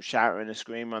really a shouter and a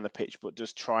screamer on the pitch, but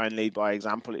just try and lead by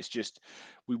example. It's just,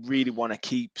 we really want to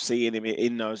keep seeing him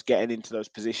getting into those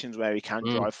positions where he can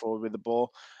drive forward with the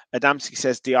ball. Adamski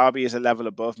says Diaby is a level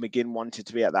above. McGinn wanted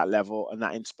to be at that level, and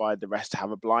that inspired the rest to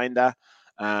have a blinder.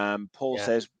 Paul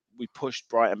says we pushed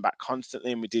Brighton back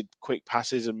constantly, and we did quick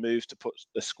passes and moves to put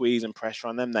the squeeze and pressure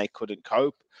on them. They couldn't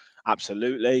cope.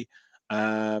 Absolutely.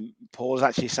 Paul's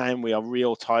actually saying we are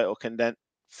real title contenders,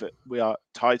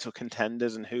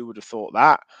 and who would have thought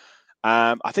that?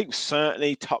 I think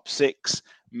certainly top 6,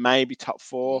 maybe top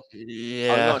 4.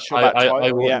 Yeah, I'm not sure about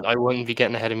title yet. I wouldn't be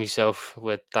getting ahead of myself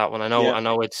with that one. I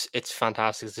know it's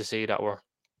fantastic to see that we're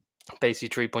basically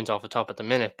 3 points off the top at the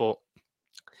minute, but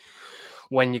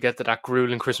when you get to that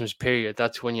grueling Christmas period,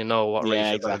 that's when you know what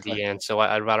race you're going to be in. So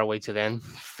I'd rather wait till then.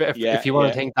 If you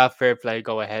want to think that, fair play,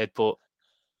 go ahead. But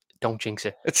don't jinx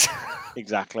it. It's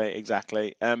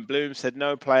Exactly. Bloom said,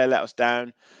 no player let us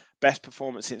down. Best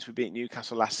performance since we beat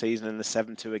Newcastle last season in the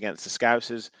 7-2 against the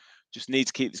Scousers. Just need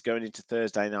to keep this going into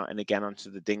Thursday night and again onto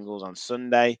the Dingles on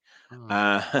Sunday.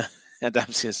 And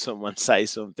I'm seeing someone say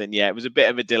something. Yeah, it was a bit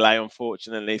of a delay,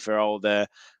 unfortunately, for old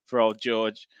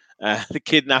George. The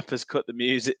kidnappers cut the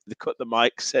music, they cut the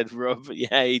mic, said Rub.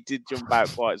 Yeah, he did jump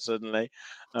out quite suddenly.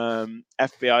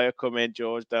 FBI will come in,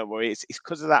 George, don't worry. It's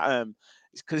because of that.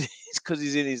 It's because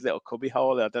he's in his little cubby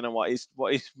hole. I don't know what he's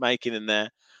making in there.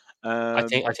 I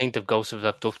think the ghosts have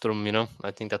left after him.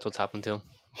 I think that's what's happened to him.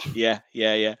 Yeah.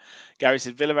 Gary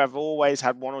said Villa have always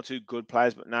had one or two good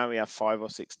players, but now we have 5 or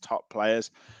 6 top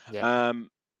players. Yeah.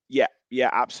 Yeah,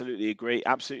 absolutely agree.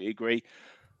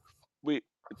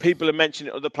 People are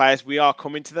mentioning other players. We are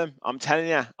coming to them. I'm telling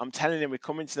you, we're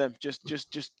coming to them.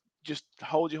 Just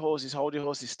hold your horses.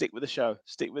 Stick with the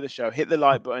show. Hit the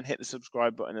like button. Hit the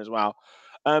subscribe button as well.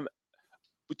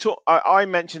 I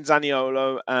mentioned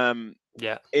Zaniolo.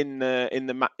 In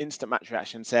the instant match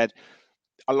reaction, said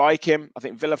I like him. I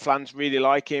think Villa fans really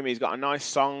like him. He's got a nice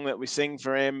song that we sing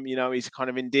for him. He's kind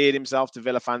of endeared himself to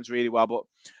Villa fans really well, but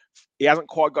he hasn't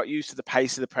quite got used to the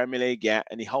pace of the Premier League yet,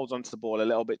 and he holds onto the ball a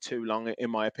little bit too long,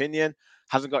 in my opinion.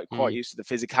 Hasn't got quite used to the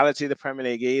physicality of the Premier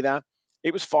League either.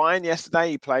 It was fine yesterday.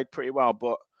 He played pretty well,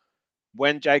 but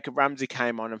when Jacob Ramsey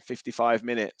came on in 55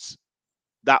 minutes,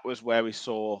 that was where we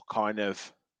saw kind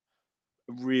of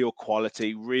real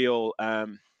quality, real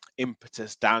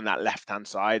impetus down that left-hand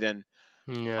side. And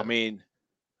I mean,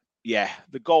 the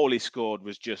goal he scored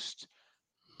was just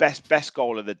best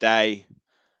goal of the day.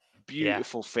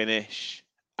 Beautiful finish,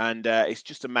 and it's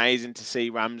just amazing to see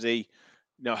Ramsey,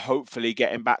 hopefully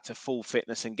getting back to full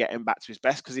fitness and getting back to his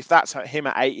best. Because if that's him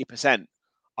at 80%,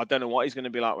 I don't know what he's going to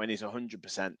be like when he's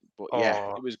 100%. But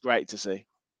it was great to see.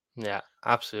 Yeah,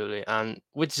 absolutely. And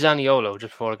with Zaniolo,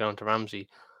 just before I go on to Ramsey,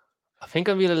 I think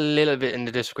I'm a little bit in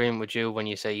the disagreement with you when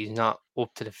you say he's not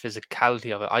up to the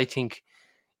physicality of it. I think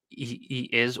he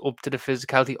is up to the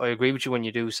physicality. I agree with you when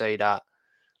you do say that,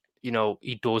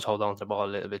 he does hold on to the ball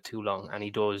a little bit too long, and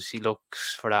he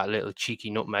looks for that little cheeky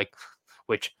nutmeg,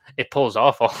 which it pulls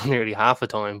off nearly half the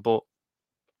time. But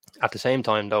at the same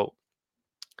time, though,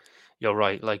 you're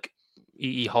right. Like,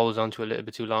 he holds on to a little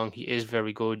bit too long. He is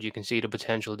very good. You can see the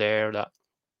potential there that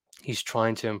he's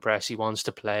trying to impress. He wants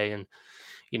to play, and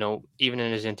even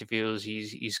in his interviews,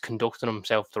 he's conducting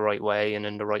himself the right way and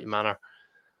in the right manner.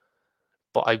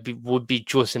 But would be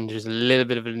just in there's a little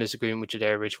bit of a disagreement with you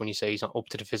there, Rich, when you say he's not up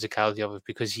to the physicality of it,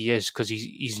 because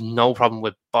he's no problem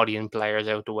with bodying players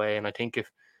out the way. And I think and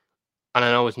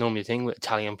I know it's normally a thing with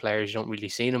Italian players, you don't really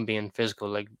see them being physical,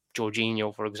 like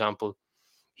Jorginho, for example.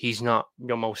 He's not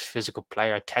your most physical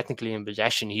player. Technically in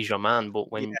possession, he's your man.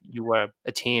 But when you were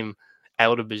a team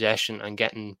out of possession and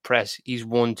getting press, he's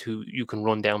one you can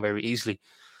run down very easily.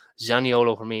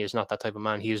 Zaniolo, for me, is not that type of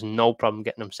man. He has no problem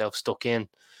getting himself stuck in,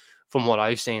 from what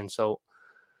I've seen. So,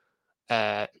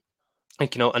 and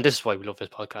this is why we love this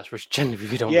podcast. We're generally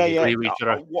we don't really agree with each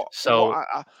other.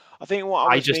 I think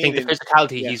what I just think the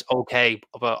physicality he's okay,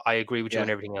 but I agree with you on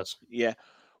everything else. Yeah.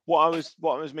 What I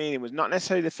was meaning was not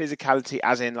necessarily the physicality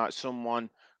as in like someone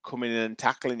coming in and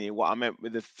tackling you. What I meant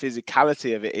with the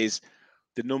physicality of it is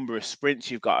the number of sprints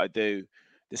you've got to do,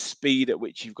 the speed at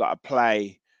which you've got to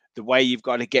play, the way you've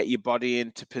got to get your body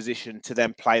into position to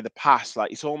then play the pass.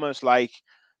 Like it's almost like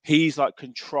he's like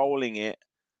controlling it.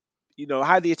 You know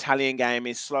how the Italian game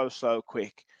is slow,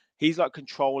 quick. He's like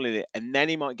controlling it, and then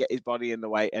he might get his body in the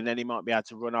way, and then he might be able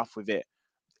to run off with it.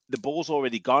 The ball's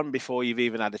already gone before you've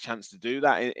even had a chance to do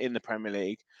that in the Premier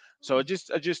League. So I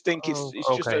just think it's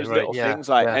just those little things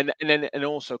like, and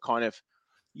also kind of,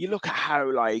 you look at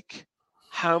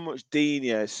how much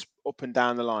Dina is up and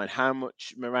down the line, how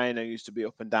much Moreno used to be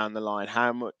up and down the line,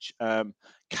 how much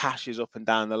Cash is up and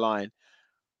down the line.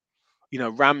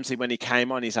 Ramsey, when he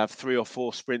came on, he's had 3 or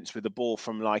 4 sprints with the ball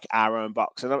from like our own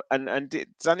box, and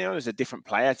Zaniolo is a different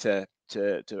player to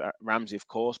Ramsey, of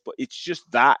course, but it's just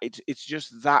that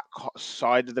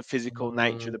side of the physical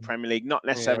nature of the Premier League. Not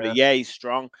necessarily, he's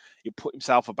strong. He put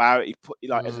himself about. He put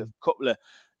as a couple of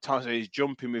times where he's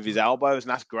jumping with his elbows, and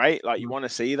that's great. Like you want to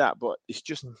see that, but it's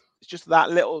just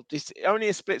that little. It's only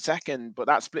a split second, but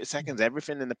that split second's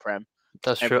everything in the Prem.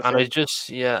 That's true. And I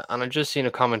just seen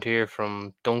a comment here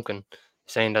from Duncan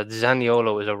saying that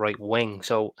Zaniolo is a right wing.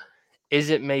 So is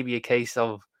it maybe a case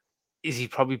of, is he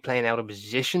probably playing out of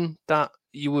position that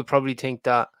you would probably think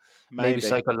that maybe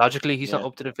psychologically he's not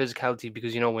up to the physicality?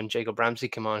 Because, when Jacob Ramsey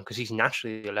came on, because he's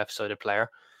naturally a left-sided player,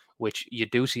 which you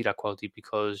do see that quality,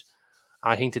 because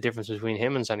I think the difference between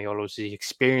him and Zaniolo is the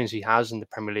experience he has in the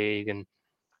Premier League, and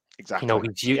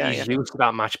he's used to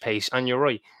that match pace. And you're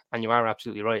right, and you are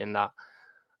absolutely right in that.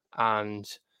 And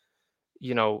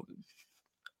you know,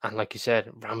 and like you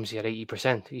said, Ramsey at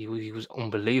 80%, he was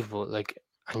unbelievable. Like,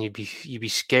 and you'd be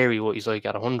scary what he's like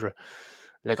at 100.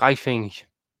 Like, I think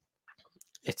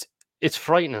it's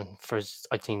frightening for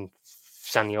I think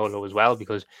Zaniolo as well,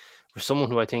 because for someone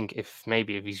who I think if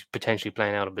he's potentially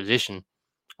playing out of position,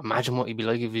 imagine what he'd be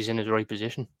like if he's in his right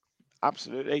position.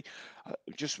 Absolutely.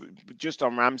 Just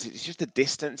on Ramsey, it's just the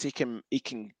distance he can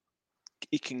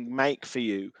make for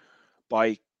you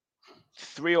by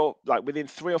within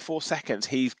 3 or 4 seconds.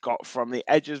 He's got from the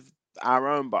edge of our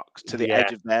own box to the Yeah,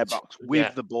 edge of their box with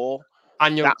yeah. the ball.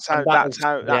 And That's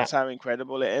how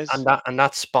incredible it is. and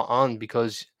that's spot on,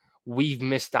 because we've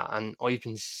missed that, and I've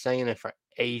been saying it for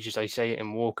ages. I say it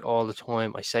in work all the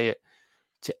time. I say it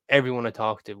to everyone I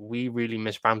talk to. We really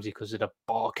miss Ramsey because of the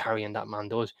ball carrying that man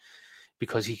does,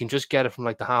 because he can just get it from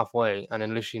like the halfway, and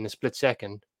then literally in a split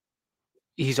second,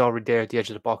 he's already there at the edge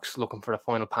of the box looking for the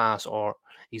final pass, or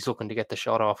he's looking to get the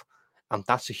shot off, and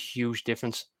that's a huge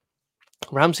difference.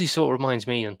 Ramsey sort of reminds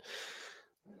me, and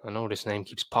I know this name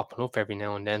keeps popping up every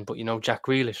now and then, but Jack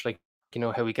Grealish, like,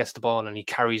 how he gets the ball and he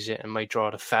carries it and might draw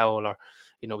the foul, or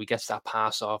he gets that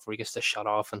pass off, or he gets the shot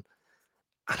off,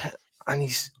 and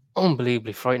he's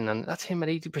unbelievably frightening. And that's him at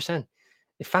 80%.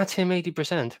 If that's him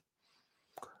 80%,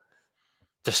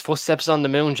 there's footsteps on the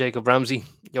moon, Jacob Ramsey.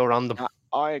 You're on them.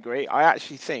 I agree. I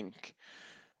actually think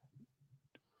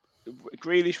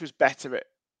Grealish was better at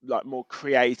more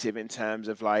creative in terms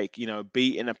of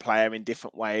beating a player in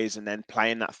different ways and then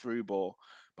playing that through ball.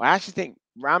 But I actually think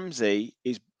Ramsey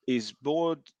is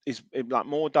more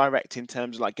direct in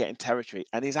terms of getting territory,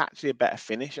 and he's actually a better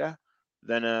finisher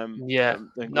than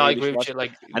No, I agree with you.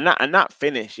 Like, and that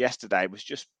finish yesterday was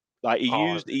just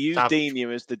he used Dina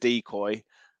as the decoy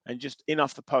and just in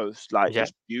off the post,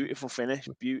 just beautiful finish,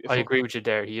 beautiful. I agree with you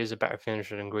there. He is a better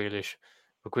finisher than Grealish.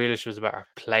 But Grealish was a better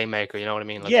playmaker, you know what I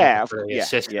mean? Like,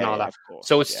 assist and all that. Of course,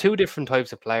 so it's two different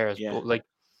types of players. Yeah. But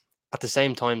at the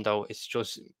same time, though, it's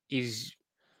just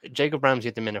Jacob Ramsey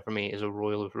at the minute for me is a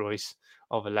Rolls Royce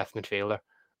of a left midfielder,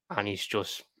 and he's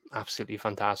just absolutely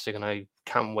fantastic. And I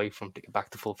can't wait for him to get back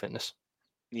to full fitness.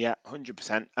 Yeah,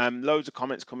 100%. Loads of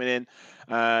comments coming in.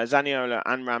 Zaniolo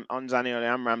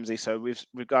and Ramsey. So with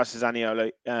regards to Zaniolo,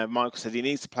 Michael said he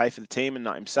needs to play for the team and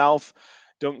not himself.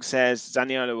 Dunk says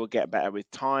Zaniolo will get better with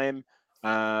time.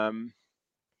 Really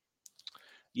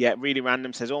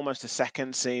random says almost a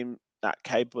second seem that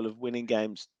capable of winning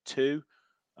games too.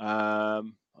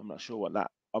 I'm not sure what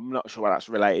that's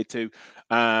related to.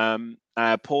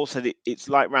 Paul said it's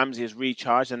like Ramsey has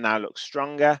recharged and now looks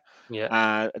stronger.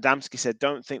 Adamski said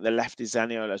don't think the left is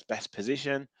Zaniolo's best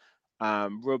position.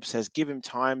 Rub says give him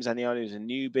time. Zaniolo is a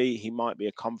newbie. He might be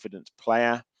a confident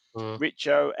player.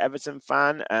 Richo, Everton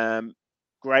fan.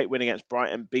 Great win against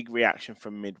Brighton. Big reaction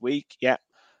from midweek. Yeah.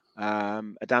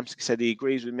 Adamski said he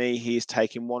agrees with me. He is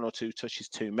taking 1 or 2 touches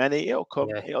too many. It'll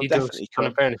come. It'll definitely come.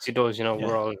 In fairness, he does.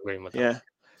 We're all agreeing with that. Yeah.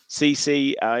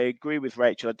 CC, I agree with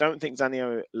Rachel. I don't think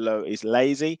Zaniolo is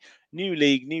lazy. New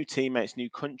league, new teammates, new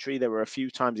country. There were a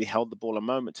few times he held the ball a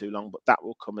moment too long, but that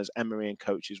will come as Emery and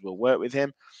coaches will work with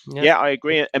him. Yeah, I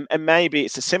agree. And maybe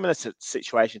it's a similar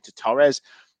situation to Torres.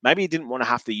 Maybe he didn't want to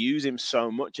have to use him so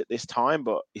much at this time,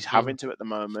 but he's having to at the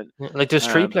moment. Like, there's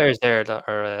 3 players there that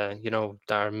are, that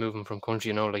are moving from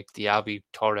country, like Diaby,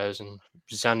 Torres, and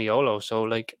Zaniolo. So,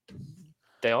 like,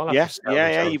 they all have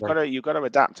to you've got to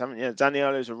adapt, haven't you?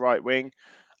 Zaniolo's a right wing.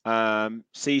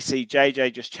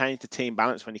 JJ just changed the team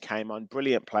balance when he came on.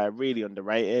 Brilliant player, really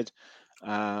underrated.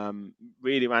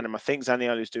 Really random. I think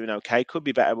Zaniolo's doing okay. Could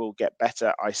be better. Will get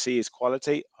better. I see his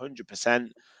quality, 100%.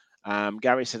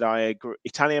 Gary said, I agree.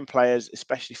 Italian players,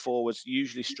 especially forwards,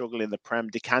 usually struggle in the Prem.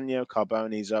 Di Canio,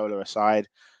 Carboni, Zola aside,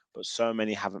 but so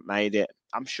many haven't made it.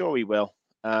 I'm sure he will.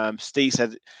 Steve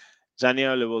said,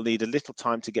 Zaniolo will need a little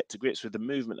time to get to grips with the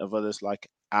movement of others, like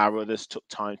our others took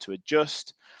time to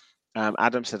adjust.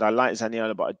 Adam said, I like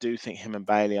Zaniolo, but I do think him and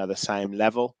Bailey are the same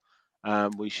level.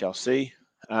 We shall see.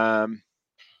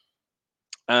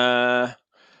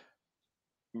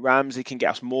 Ramsey can get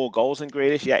us more goals than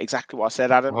Grealish. Yeah, exactly what I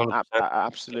said, Adam.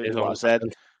 Absolutely what I said.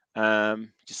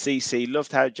 CC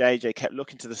loved how JJ kept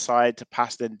looking to the side to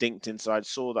pass, then dinked inside,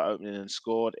 saw the opening and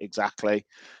scored. Exactly.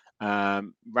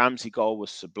 Ramsey goal was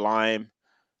sublime.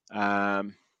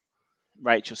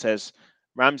 Rachel says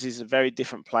Ramsey's a very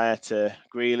different player to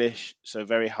Grealish, so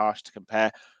very harsh to compare.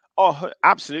 Oh,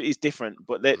 absolutely, he's different,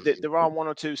 but there are 1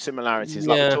 or 2 similarities.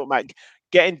 Like we talk about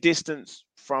getting distance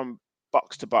from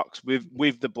box to box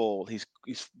with the ball.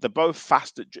 They're both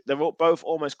faster. They're both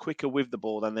almost quicker with the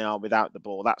ball than they are without the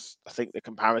ball. That's, I think, the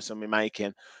comparison we're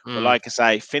making. But like I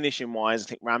say, finishing wise, I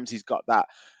think Ramsey's got that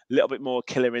little bit more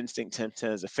killer instinct in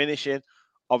terms of finishing.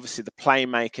 Obviously, the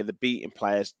playmaker, the beating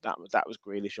players, that was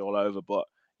Grealish all over. But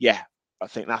yeah, I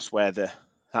think that's where the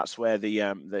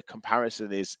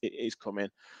comparison is coming.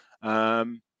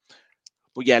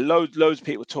 But yeah, loads of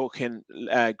people talking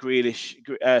Grealish,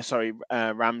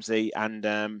 Ramsey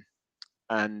and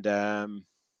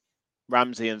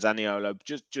Ramsey and Zaniolo,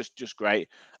 just great.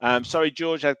 Sorry,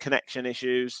 George had connection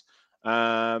issues.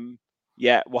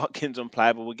 Yeah, Watkins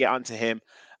unplayable. We'll get onto him,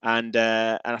 and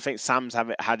I think Sam's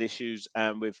had issues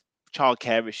with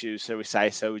childcare issues. So we say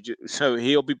so. So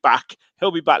he'll be back.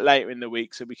 He'll be back later in the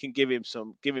week, so we can give him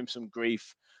some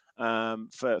grief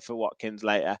for Watkins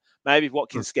later. Maybe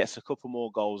Watkins gets a couple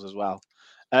more goals as well.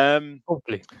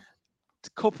 Hopefully, a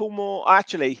couple more.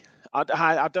 Actually,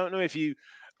 I don't know if you.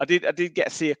 I did get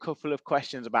to see a couple of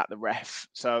questions about the ref,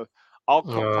 so I'll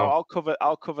cover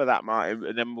that, Martin,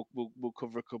 and then we'll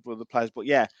cover a couple of the players. But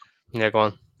yeah, go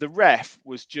on. The ref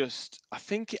was just. I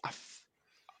think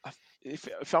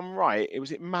if I'm right, it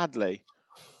was Madley.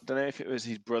 I don't know if it was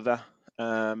his brother,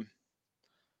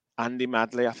 Andy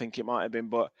Madley. I think it might have been,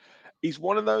 but he's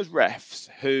one of those refs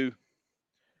who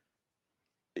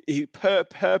he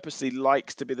purposely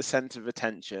likes to be the centre of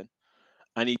attention.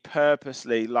 And he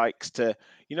purposely likes to,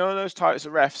 those types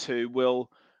of refs who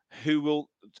will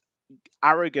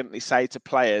arrogantly say to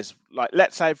players, like,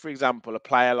 let's say, for example, a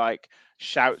player like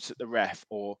shouts at the ref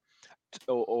or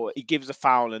he gives a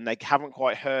foul and they haven't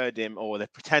quite heard him, or they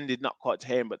pretended not quite to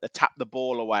hear him, but they tap the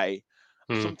ball away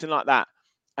or something like that.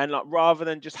 And like, rather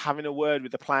than just having a word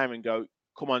with the player and go,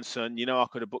 come on, son, I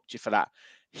could have booked you for that,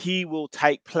 he will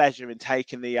take pleasure in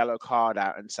taking the yellow card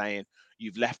out and saying,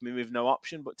 you've left me with no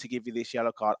option but to give you this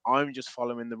yellow card. I'm just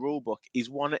following the rule book. He's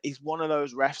one of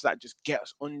those refs that just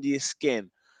gets under your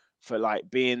skin for like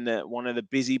being one of the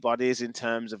busybodies in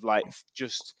terms of like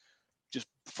just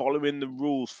following the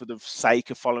rules for the sake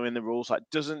of following the rules. Like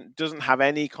doesn't have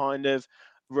any kind of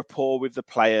rapport with the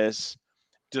players.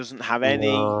 Doesn't have any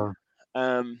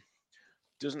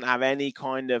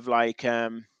kind of like I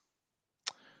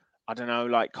don't know,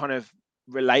 like kind of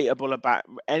relatable about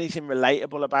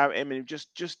him, and it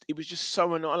was just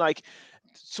so annoying. Like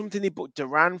something he booked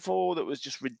Duran for that was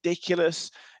just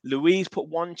ridiculous. Louise put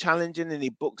one challenge in and he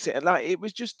books it, and like it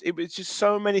was just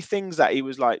so many things that he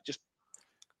was like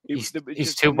he's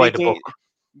just too by the book.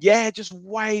 Yeah, just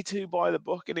way too by the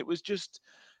book, and it was just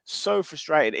so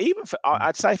frustrating. Even for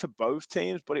I'd say for both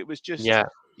teams, but it was just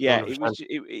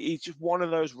he's just one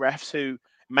of those refs who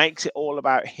makes it all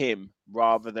about him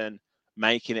rather than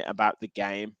making it about the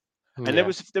game. And there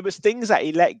was things that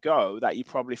he let go that you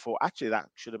probably thought, actually, that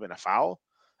should have been a foul.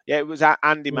 Yeah, it was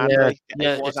Andy Madley.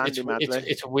 Yeah, it was Andy Madley.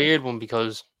 It's a weird one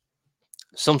because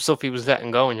some stuff he was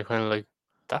letting go, and you're kind of like,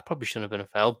 that probably shouldn't have been a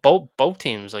foul. Both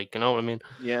teams, like, you know what I mean?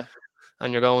 Yeah.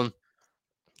 And you're going,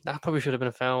 that probably should have been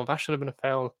a foul. That should have been a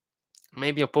foul.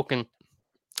 Maybe a booking,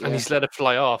 and he's let it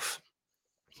fly off.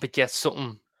 But yet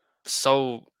something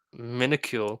so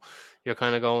minuscule, you're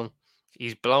kind of going,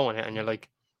 he's blowing it, and you're like,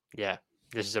 yeah,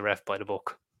 this is a ref by the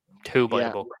book. Two by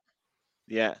the book.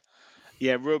 Yeah.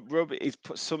 Yeah, Rub he's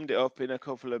summed it up in a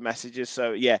couple of messages.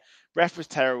 So yeah, ref was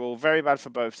terrible, very bad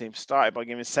for both teams. Started by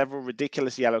giving several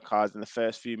ridiculous yellow cards in the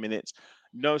first few minutes.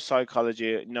 No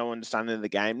psychology, no understanding of the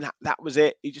game. That was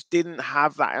it. He just didn't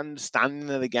have that understanding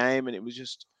of the game, and it was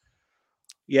just,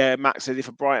 yeah. Max said if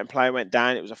a Brighton player went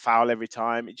down, it was a foul every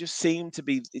time. It just seemed to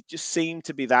be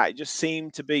that. It just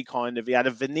seemed to be kind of, he had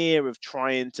a veneer of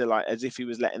trying to, like, as if he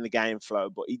was letting the game flow,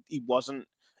 but he wasn't.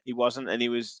 He wasn't, and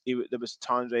there was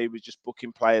times where he was just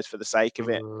booking players for the sake of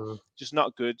it. Just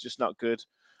not good.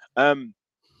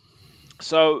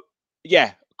 So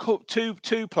yeah,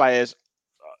 two players.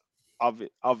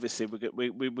 Obviously,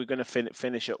 we're going to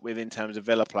finish up with in terms of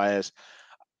Villa players.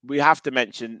 We have to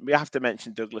mention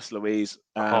Douglas Luiz.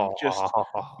 Just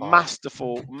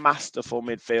masterful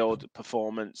midfield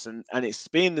performance, and it's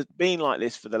been like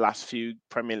this for the last few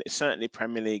Premier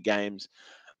League games.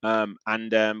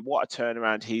 And what a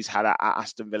turnaround he's had at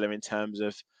Aston Villa in terms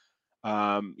of,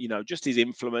 just his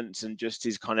influence and just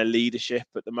his kind of leadership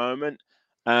at the moment.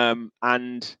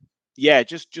 And yeah,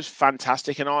 just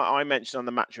fantastic. And I mentioned on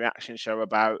the Match Reaction show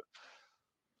about,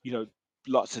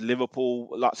 lots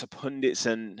of pundits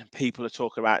and people are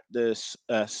talking about this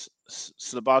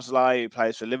Szoboszlai, who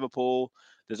plays for Liverpool.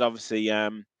 There's obviously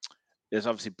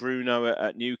Bruno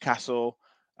at Newcastle.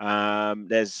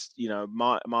 There's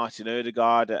Martin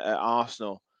Odegaard at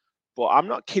Arsenal, but I'm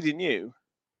not kidding you.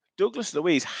 Douglas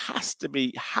Luiz has to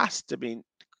be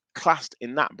classed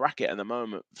in that bracket at the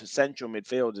moment for central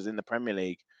midfielders in the Premier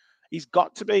League. He's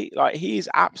got to be. Like, he is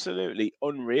absolutely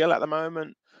unreal at the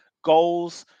moment.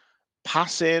 Goals,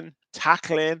 passing,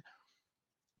 tackling,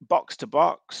 box to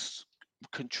box,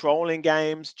 controlling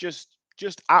games, just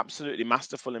absolutely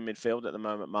masterful in midfield at the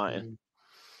moment, Martin.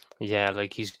 Yeah,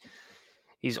 like he's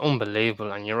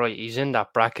unbelievable, and you're right, he's in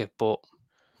that bracket. But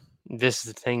this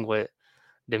is the thing with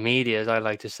the media, as I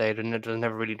like to say, there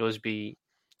never really does be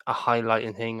a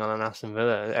highlighting thing on an Aston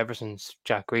Villa. Ever since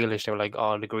Jack Grealish, they were like,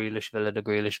 "Oh, the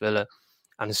Grealish Villa,"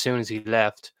 and as soon as he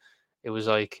left, it was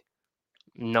like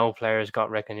no players got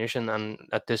recognition. And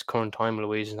at this current time,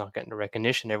 Louise is not getting the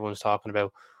recognition. Everyone's talking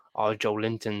about, oh, Joe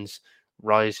Linton's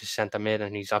rise to centre mid,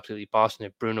 and he's absolutely bossing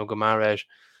it. Bruno Guimaraes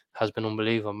has been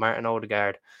unbelievable. Martin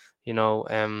Odegaard, you know,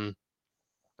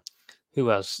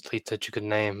 who else like, that you could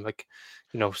name? Like,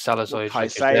 Salazar, like you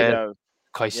said, Caicedo,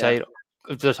 Caicedo.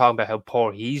 They're talking about how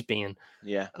poor he's been.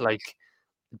 yeah, Like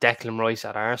Declan Rice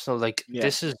at Arsenal. Like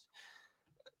this is,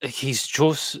 he's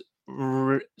just,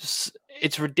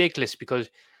 it's ridiculous because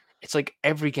it's like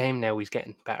every game now he's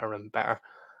getting better and better.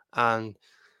 And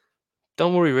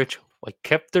don't worry, Rich, I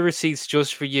kept the receipts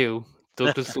just for you.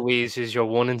 Douglas Luiz is your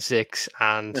 1 and 6,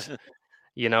 and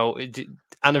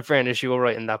and in fairness, you were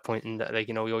right in that point. In that, like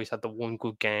he always had the one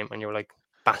good game, and you're like,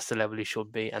 that's the level he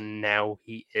should be, and now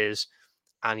he is,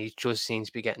 and he just seems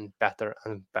to be getting better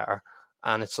and better.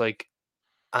 And it's like,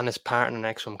 and his partner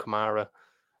next to him, Kamara,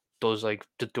 does like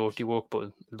the dirty work,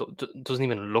 but doesn't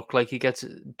even look like he gets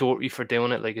dirty for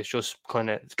doing it. Like it's just kind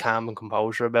of calm and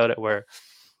composure about it. Where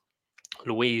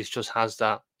Louise just has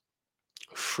that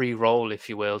free role, if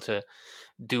you will, to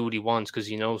do what he wants because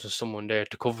he knows there's someone there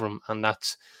to cover him, and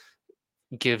that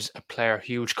gives a player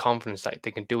huge confidence that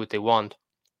they can do what they want,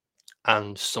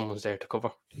 and someone's there to cover.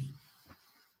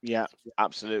 Yeah,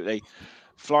 absolutely.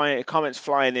 Comments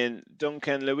flying in.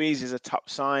 Duncan, Louise is a top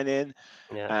sign-in.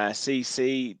 Yeah.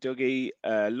 CC, Dougie,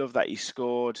 love that he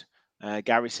scored.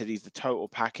 Gary said he's the total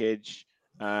package.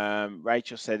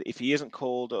 Rachel said, if he isn't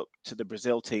called up to the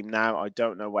Brazil team now, I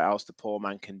don't know what else the poor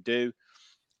man can do.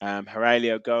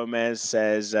 Aurelio Gomez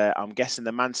says, I'm guessing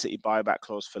the Man City buyback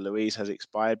clause for Louise has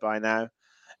expired by now.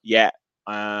 Yeah,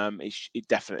 it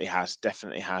definitely has.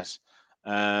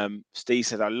 Steve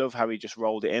said, I love how he just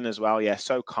rolled it in as well. Yeah,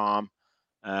 so calm.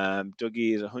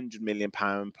 Dougie is a £100 million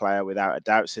player without a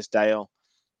doubt, says Dale.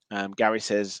 Gary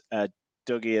says,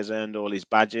 Dougie has earned all his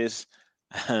badges.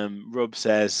 Rub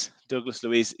says, Douglas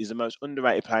Luiz is the most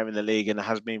underrated player in the league and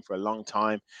has been for a long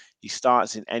time. He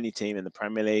starts in any team in the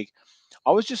Premier League.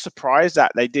 I was just surprised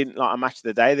that they didn't, like a match of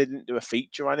the day, they didn't do a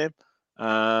feature on him.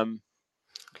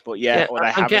 But or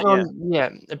they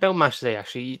haven't. About match today,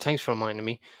 actually. Thanks for reminding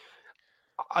me.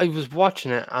 I was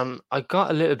watching it and I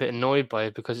got a little bit annoyed by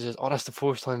it because it says, that's the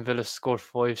first time Villa scored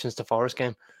 5 since the Forest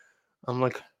game. I'm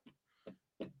like,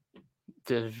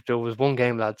 there was one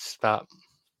game, lads, that,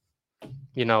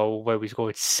 where we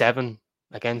scored 7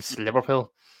 against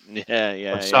Liverpool.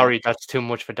 Yeah. I'm sorry, that's too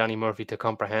much for Danny Murphy to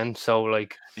comprehend. So,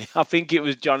 like, I think it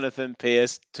was Jonathan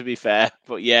Pearce, to be fair,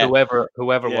 but yeah, whoever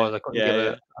was, I couldn't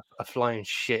give a flying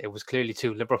shit. It was clearly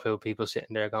 2 Liverpool people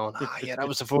sitting there going, that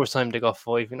was the first time they got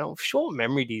 5. Short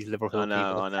memory, these Liverpool people.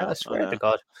 I swear to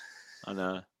God. I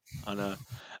know.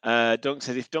 Dunk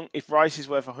said, if Rice is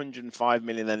worth 105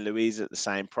 million, then Louise at the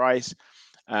same price.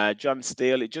 John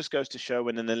Steele, it just goes to show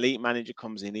when an elite manager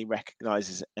comes in, he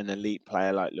recognises an elite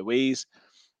player like Louise.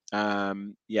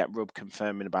 Rub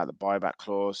confirming about the buyback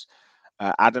clause.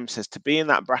 Adam says, to be in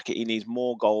that bracket, he needs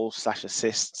more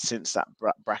goals/assists since that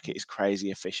bracket is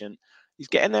crazy efficient. He's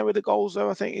getting there with the goals, though.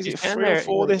 I think he's 3 or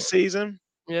 4 this season.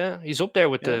 Yeah, he's up there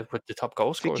with the top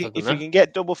goal scorers. If he can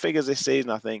get double figures this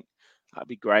season, I think that'd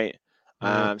be great.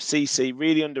 CC,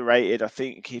 really underrated. I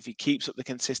think if he keeps up the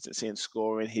consistency in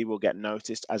scoring, he will get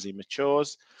noticed as he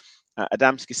matures.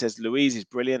 Adamski says, Louise is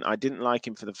brilliant. I didn't like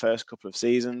him for the first couple of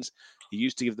seasons. He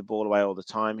used to give the ball away all the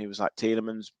time. He was like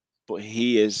Tielemans, but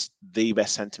he is the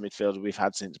best centre midfielder we've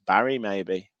had since Barry,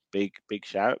 maybe. Big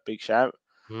shout.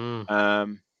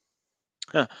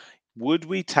 Would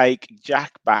we take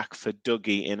Jack back for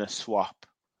Dougie in a swap?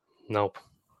 Nope.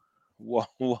 What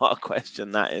a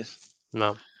question that is.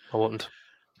 No, I wouldn't.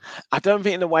 I don't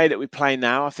think in the way that we play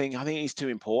now. I think he's too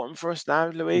important for us now,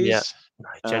 Louise. Yeah,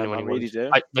 I genuinely really do.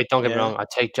 Don't get me wrong. I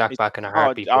take Jack back in a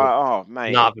heartbeat.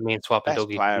 Mate, not me and swapping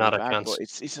Dougie. Not a chance. But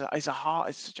it's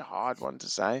such a hard one to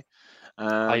say.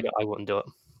 I wouldn't do it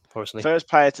personally. First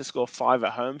player to score 5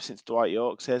 at home since Dwight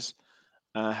York, says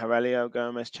Aurelio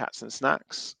Gomez. Chats and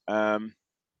snacks. Dale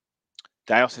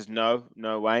says no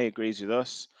way. Agrees with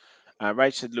us.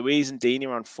 Rach said Louise and Dini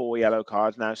are on 4 yellow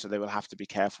cards now, so they will have to be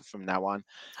careful from now on.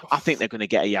 I think they're going to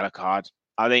get a yellow card.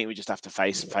 I think we just have to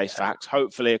face facts.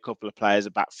 Hopefully, a couple of players are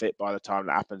back fit by the time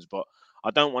that happens, but I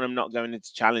don't want them not going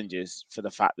into challenges for the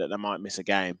fact that they might miss a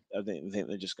game. I think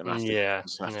they're just going to have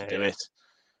to do it.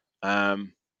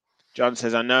 John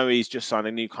says, I know he's just signed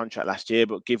a new contract last year,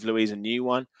 but give Louise a new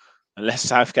one. Unless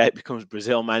Southgate becomes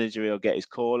Brazil manager, he'll get his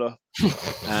call up.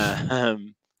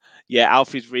 Yeah,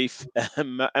 Alfie's Reef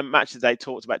match that they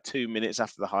talked about 2 minutes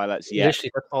after the highlights. Yeah,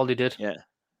 Literally, that's all they did. yeah.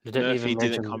 They didn't Murphy even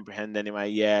didn't mention. comprehend anyway.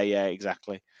 Yeah,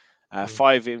 exactly.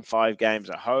 5 in 5 games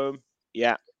at home.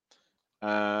 Yeah.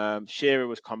 Shearer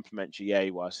was complimentary. Yeah,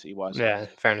 he was. Yeah, in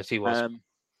fairness, he was.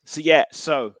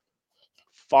 So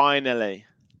finally,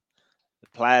 the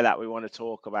player that we want to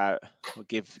talk about, we'll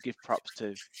give props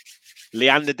to.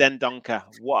 Leander Dendoncker.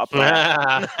 What a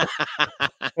player.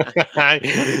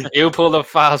 You pulled a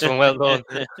fast one. Well done.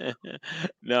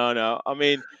 No. I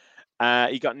mean,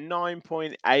 he got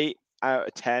 9.8 out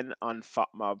of 10 on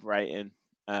FOTMob rating.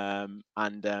 And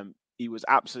he was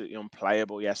absolutely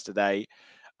unplayable yesterday.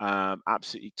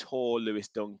 Absolutely tore Lewis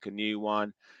Dunk a new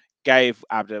one. Gave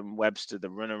Adam Webster the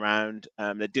runaround.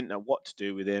 They didn't know what to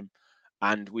do with him.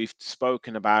 And we've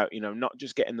spoken about, not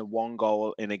just getting the 1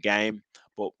 goal in a game,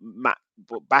 but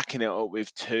backing it up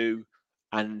with 2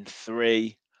 and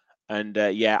 3. And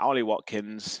Ollie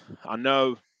Watkins. I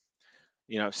know,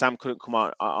 Sam couldn't come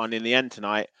on in the end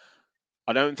tonight.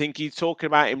 I don't think he's talking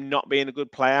about him not being a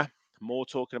good player. More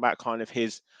talking about kind of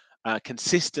his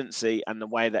consistency and the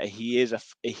way that he is a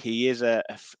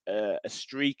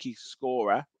streaky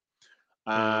scorer.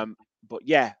 But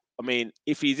yeah, I mean,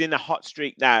 if he's in a hot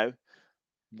streak now,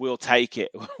 we'll take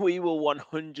it. We will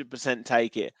 100%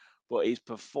 take it. But his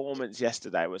performance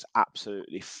yesterday was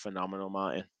absolutely phenomenal,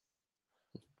 Martin.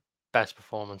 Best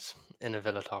performance in a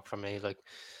Villa talk for me. Like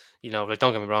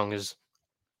don't get me wrong, his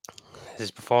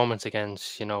performance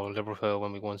against, Liverpool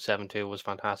when we won 7-2 was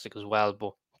fantastic as well.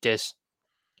 But this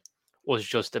was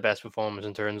just the best performance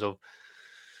in terms of,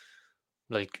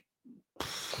 like,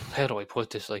 how do I put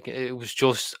this? Like, it was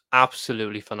just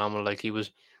absolutely phenomenal. Like, he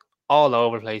was all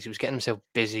over the place. He was getting himself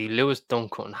busy. Lewis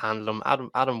Dunk couldn't handle him.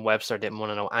 Adam Webster didn't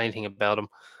want to know anything about him.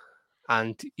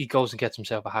 And he goes and gets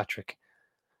himself a hat-trick.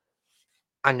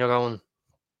 And you're going,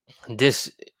 this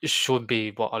should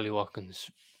be what Ollie Watkins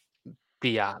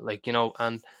be at. Like,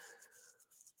 and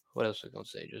what else was I going to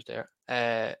say just there?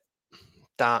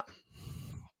 That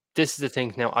this is the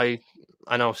thing now. I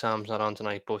know Sam's not on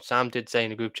tonight, but Sam did say in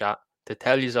the group chat, to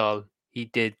tell you all, he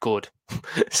did good.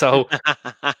 So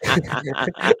I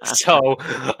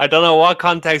don't know what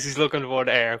context he's looking for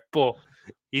there, but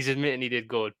he's admitting he did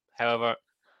good. However,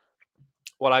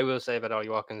 what I will say about Ollie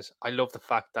Watkins, I love the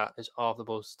fact that his off the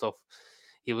ball stuff,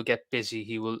 he will get busy.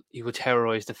 He will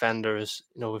terrorize defenders.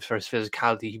 With his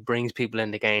physicality, he brings people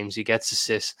into games. He gets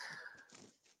assists,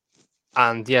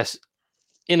 and yes,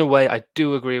 in a way, I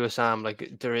do agree with Sam.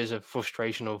 Like, there is a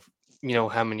frustration of,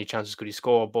 how many chances could he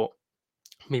score? But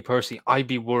me personally, I'd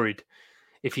be worried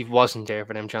if he wasn't there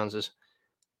for them chances,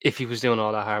 if he was doing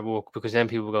all that hard work, because then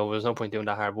people go, well, there's no point doing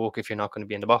that hard work if you're not going to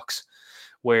be in the box.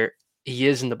 Where he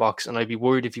is in the box, and I'd be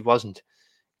worried if he wasn't,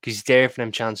 because he's there for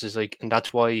them chances. Like, and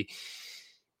that's why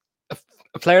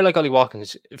a player like Ollie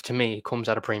Watkins, to me, comes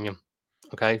at a premium.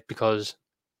 Okay, because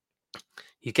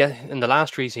in the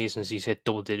last 3 seasons, he's hit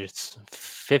double digits,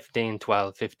 15,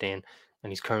 12, 15,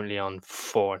 and he's currently on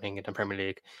 4, I think, in the Premier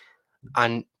League.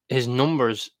 And his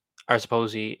numbers are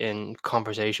supposedly in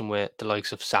conversation with the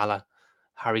likes of Salah,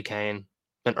 Harry Kane,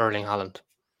 and Erling Haaland.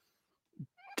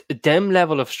 Them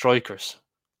level of strikers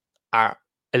are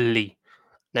elite.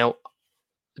 Now,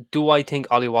 do I think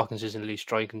Ollie Watkins is an elite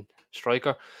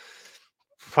striker?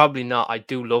 Probably not. I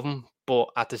do love him, but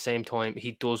at the same time,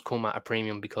 he does come at a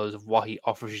premium because of what he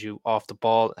offers you off the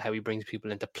ball, how he brings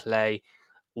people into play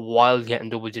while getting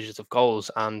double digits of goals.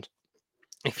 And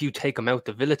if you take him out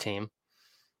the Villa team,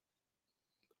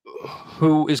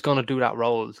 who is going to do that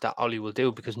role that Ollie will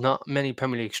do? Because not many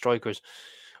Premier League strikers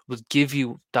will give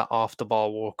you that off the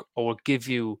ball work or give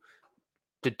you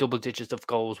the double digits of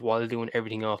goals while doing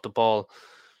everything off the ball.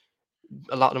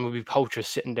 A lot of them will be poachers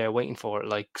sitting there waiting for it.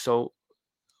 Like, so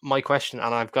my question,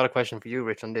 and I've got a question for you,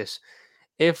 Rich, on this.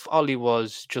 If Ollie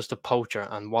was just a poacher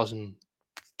and wasn't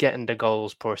getting the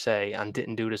goals per se and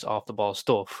didn't do this off the ball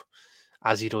stuff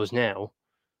as he does now,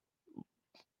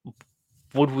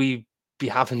 would we be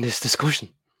having this discussion?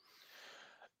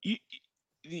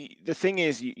 The thing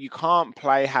is, you can't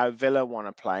play how Villa want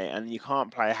to play, and you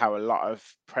can't play how a lot of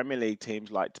Premier League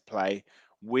teams like to play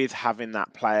with having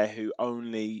that player who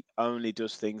only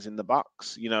does things in the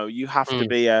box. You have to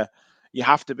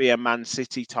be a Man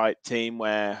City type team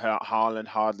where Haaland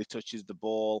hardly touches the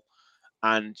ball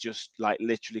and just like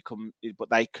literally but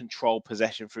they control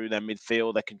possession through their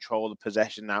midfield. They control the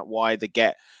possession out wide.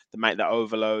 They make the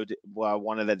overload while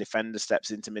one of their defenders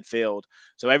steps into midfield.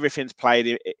 So everything's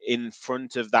played in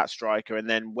front of that striker, and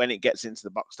then when it gets into the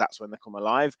box, that's when they come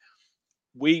alive.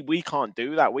 we can't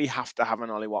do that. We have to have an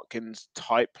Ollie Watkins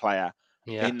type player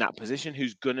Yeah. in that position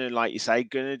who's gonna, like you say,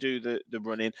 gonna do the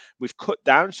running. We've cut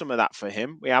down some of that for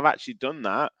him. We have actually done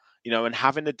that, and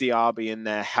having a Diaby in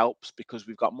there helps because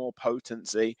we've got more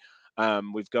potency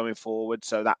with going forward,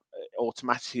 so that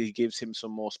automatically gives him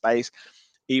some more space.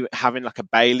 Even having like a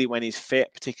Bailey when he's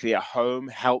fit, particularly at home,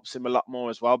 helps him a lot more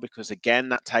as well because again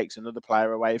that takes another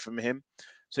player away from him.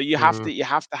 So you have to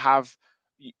have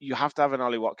an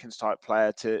Ollie Watkins type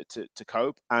player to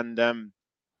cope, and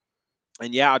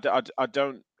yeah,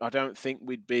 I don't think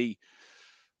we'd be.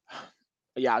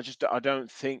 Yeah, I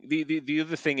don't think the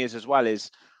other thing is as well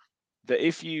is that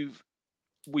if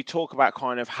we talk about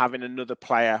kind of having another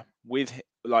player with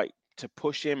like to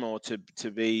push him or to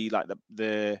be like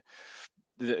the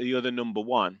other number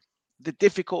one. The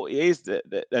difficulty is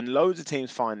that and loads of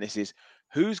teams find this is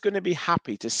who's going to be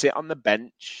happy to sit on the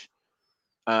bench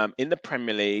in the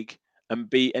Premier League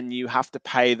and you have to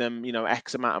pay them,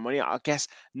 X amount of money. I guess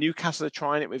Newcastle are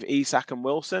trying it with Isak and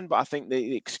Wilson, but I think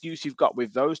the excuse you've got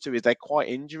with those two is they're quite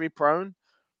injury prone.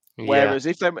 Yeah. Whereas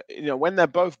if they, when they're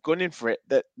both gunning for it,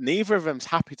 that neither of them's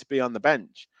happy to be on the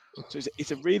bench. So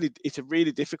it's a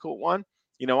really difficult one.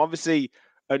 Obviously,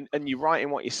 and you're right in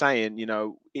what you're saying.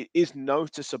 It is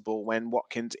noticeable when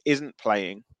Watkins isn't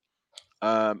playing,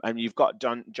 and you've got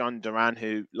John Duran,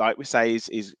 who, like we say,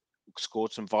 is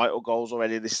scored some vital goals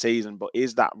already this season, but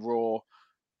is that raw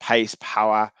pace,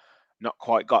 power, not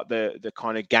quite got the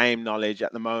kind of game knowledge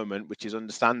at the moment, which is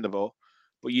understandable.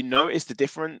 But you notice the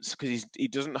difference because he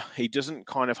doesn't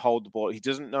kind of hold the ball. He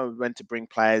doesn't know when to bring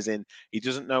players in. He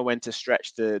doesn't know when to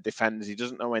stretch the defenders. He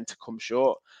doesn't know when to come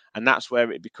short, and that's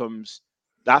where it becomes.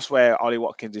 That's where Ollie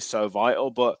Watkins is so vital.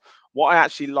 But what I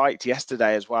actually liked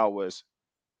yesterday as well was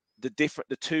the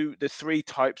three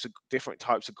different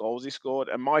types of goals he scored.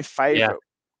 And my favorite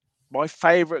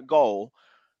goal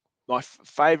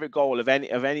of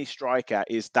any striker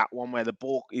is that one where the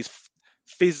ball is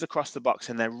fizzed across the box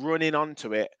and they're running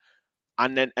onto it,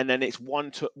 and then it's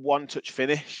one touch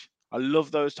finish. I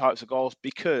love those types of goals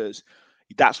because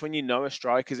that's when you know a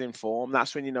striker's in form.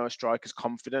 That's when you know a striker's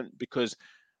confident because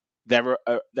they're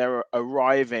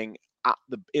arriving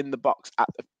in the box at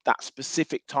that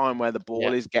specific time where the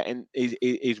ball is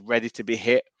ready to be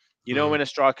hit. When a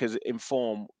striker's in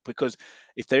form, because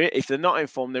if they're not in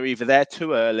form, they're either there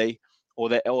too early or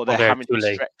they're having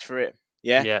to stretch for it.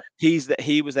 Yeah.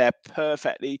 He was there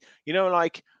perfectly.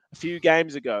 Like a few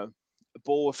games ago, the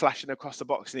ball was flashing across the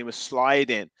box and he was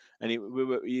sliding, and he was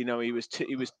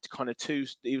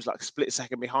like a split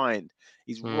second behind.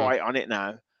 He's right on it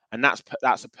now, and that's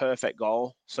a perfect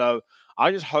goal. So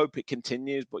I just hope it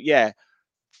continues. But yeah,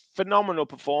 phenomenal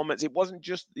performance. It wasn't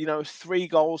just 3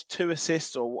 goals, 2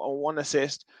 assists, or 1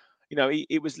 assist.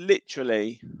 It was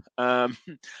literally. I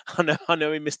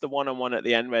know he missed the 1-on-1 at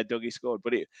the end where Dougie scored,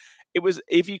 but it was,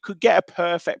 if you could get a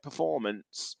perfect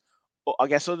performance, I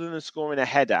guess other than scoring a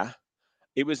header,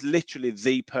 it was literally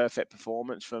the perfect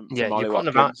performance from Ollie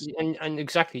Watkins. And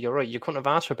exactly, you're right. You couldn't have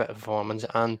asked for a better performance.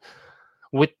 And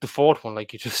with the fourth one,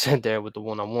 like you just said there, with the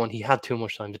 1-on-1, he had too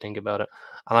much time to think about it.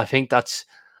 And I think it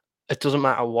doesn't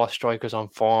matter what striker's on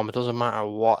form. It doesn't matter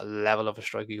what level of a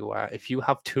striker you are. If you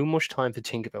have too much time to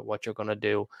think about what you're going to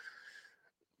do,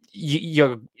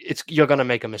 you're going to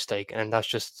make a mistake, and that's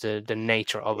just the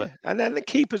nature of it. And then the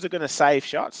keepers are going to save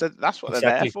shots. That's what they're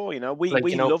there for. We love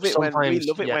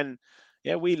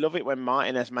it when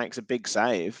Martinez makes a big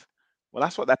save. Well,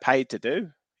 that's what they're paid to do.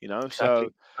 Exactly. So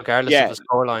regardless of the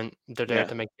scoreline, they're there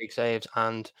to make big saves.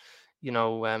 And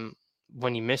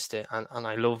when he missed it, and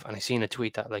I seen a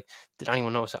tweet that, like, did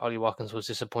anyone notice that Ollie Watkins was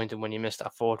disappointed when he missed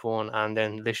that fourth one? And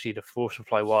then literally the first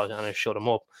reply was, and I shut him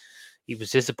up, he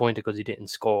was disappointed because he didn't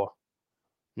score,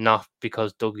 not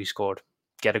because Dougie scored.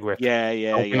 Get a grip. Exactly.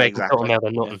 Out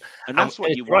of nothing. And that's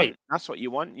what you want. Right. That's what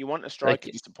you want. You want a striker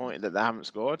disappointed that they haven't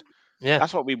scored. Yeah,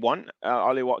 that's what we want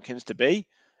Ollie Watkins to be.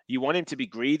 You want him to be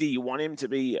greedy. You want him to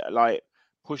be like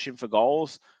pushing for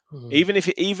goals, even if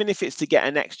it's to get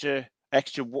an extra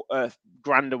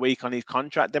grand a week on his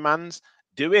contract demands.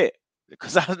 Do it,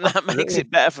 because that makes it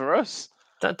better for us.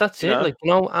 That's it,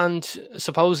 and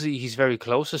supposedly he's very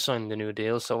close to signing the new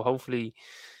deal, so hopefully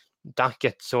that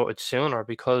gets sorted sooner,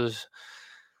 because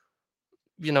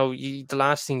the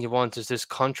last thing you want is this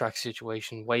contract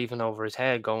situation waving over his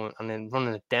head, going and then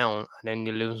running it down, and then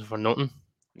you lose him for nothing.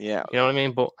 Yeah, you know what I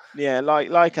mean. But yeah,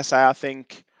 like I say, I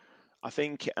think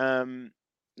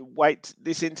wait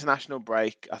this international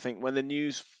break. I think when the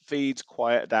news feeds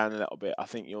quiet down a little bit, I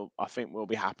think we'll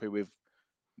be happy with.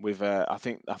 I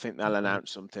think they'll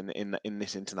announce something in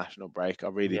this international break. I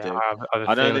really do.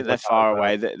 I don't think they're far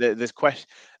away. They're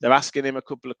asking him a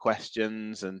couple of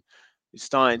questions, and it's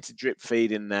starting to drip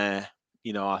feed in there.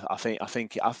 You know, I think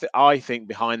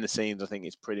behind the scenes, I think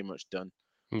it's pretty much done.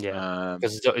 Yeah,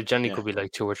 because it generally Yeah. could be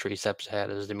like 2 or 3 steps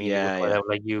ahead as the media would Yeah, put yeah, out,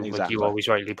 like you exactly. always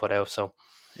rightly put out. So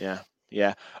Yeah,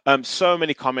 yeah. So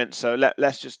many comments. So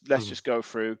let's just go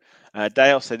through.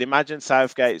 Dale said, "Imagine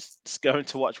Southgate's going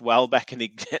to watch Welbeck and he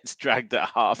gets dragged at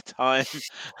half time."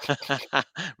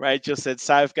 Rachel said,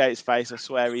 "Southgate's face. I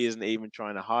swear he isn't even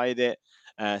trying to hide it."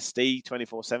 Steve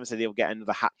 24/7 said he'll get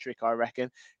another hat trick. I reckon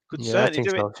could yeah, I certainly think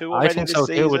do it. so. 2 I already think this so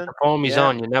too. With season. the form he's Yeah,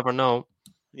 on, you never know.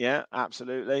 yeah,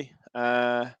 absolutely.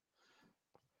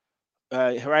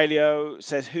 Aurelio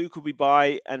says, "Who could we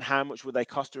buy and how much would they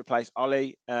cost to replace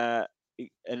Ollie?" And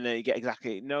then you get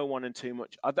exactly no one and too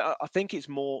much. I think it's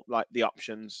more like the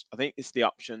options. I think it's the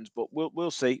options, but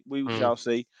we'll see. We shall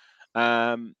see.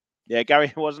 Yeah,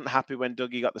 Gary wasn't happy when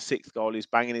Dougie got the 6th goal. He's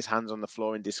banging his hands on the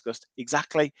floor in disgust.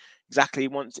 Exactly. He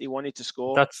wanted to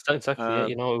score. That's exactly it.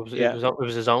 You know, it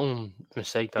was his own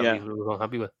mistake that we were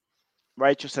unhappy with.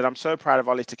 Rachel said, "I'm so proud of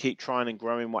Ollie to keep trying and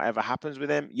growing whatever happens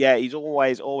with him." Yeah, he's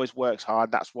always works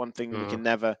hard. That's one thing we can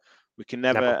never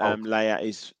lay at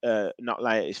his not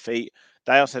lay at his feet.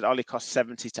 Dale said Ollie costs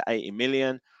 70 to 80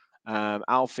 million.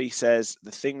 Alfie says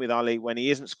the thing with Ollie, when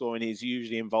he isn't scoring, he's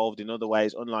usually involved in other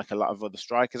ways, unlike a lot of other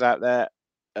strikers out there.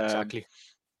 Exactly.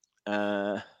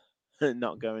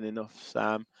 Not going enough,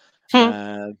 Sam.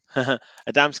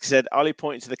 Adamski said Ollie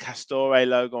pointed to the Castore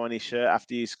logo on his shirt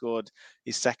after he scored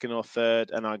his 2nd or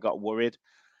 3rd, and I got worried.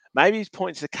 Maybe he's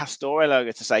pointing to the Castore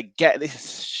logo to say, "Get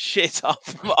this shit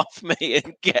off me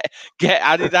and get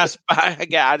Adidas back."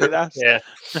 Get Adidas. Yeah.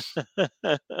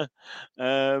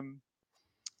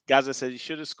 Gaza says he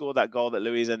should have scored that goal that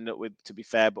Louise ended up with, to be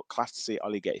fair, but class to see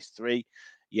Ollie get his 3.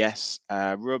 Yes.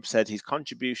 Rub said his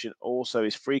contribution also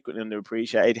is frequently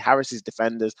underappreciated. Harris's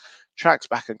defenders, tracks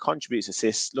back and contributes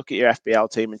assists. Look at your FBL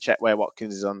team and check where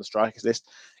Watkins is on the strikers list.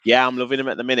 Yeah, I'm loving him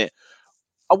at the minute.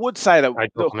 I would say that,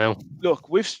 look,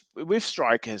 with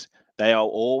strikers, they are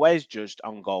always judged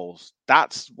on goals.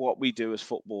 That's what we do as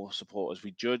football supporters.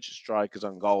 We judge strikers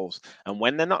on goals. And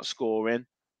when they're not scoring,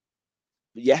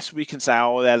 yes, we can say,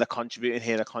 "Oh, they're contributing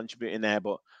here, they're contributing there,"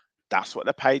 but that's what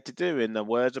they're paid to do. In the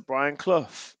words of Brian Clough,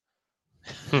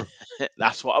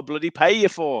 that's what I bloody pay you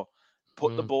for.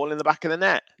 Put the ball in the back of the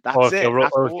net. That's it.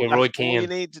 That's all you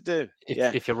need to do.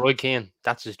 If you're Roy Keane,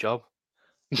 that's his job.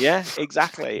 Yeah,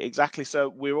 exactly. So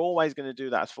we're always going to do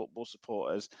that as football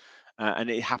supporters, and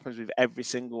it happens with every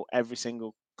single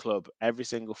club, every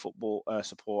single football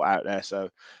support out there. So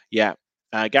yeah,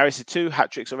 Gary said 2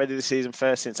 hat tricks already this season,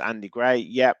 first since Andy Gray.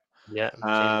 Yep.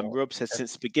 Yeah. Rub said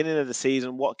since the beginning of the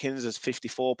season, Watkins has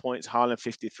 54 points, Haaland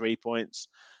 53 points.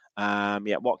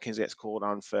 Yeah, Watkins gets called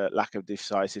on for lack of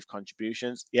decisive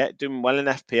contributions. Yeah, doing well in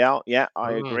FPL. Yeah,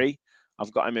 I agree.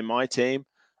 I've got him in my team.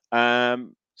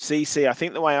 CC, I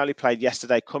think the way Ollie played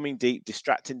yesterday, coming deep,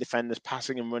 distracting defenders,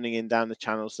 passing and running in down the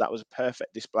channels, that was a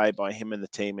perfect display by him and the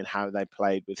team in how they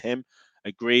played with him.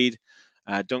 Agreed.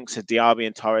 Dunk said Diaby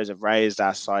and Torres have raised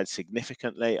our side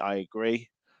significantly. I agree.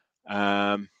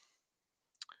 Gary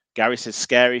says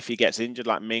scary if he gets injured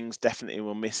like Mings. Definitely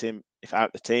will miss him if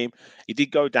out the team. He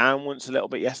did go down once a little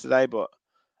bit yesterday, but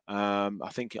I'm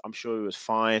sure he was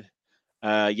fine.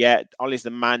 Yeah, Ollie's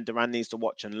the man. Duran needs to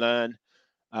watch and learn.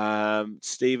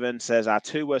 Stephen says our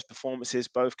 2 worst performances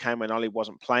both came when Ollie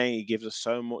wasn't playing. He gives us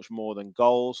so much more than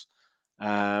goals.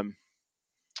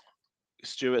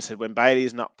 Stuart said when Bailey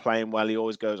is not playing well, he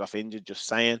always goes off injured. Just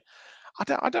saying.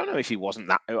 I don't know if he wasn't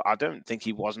that. I don't think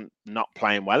he wasn't not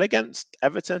playing well against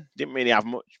Everton. Didn't really have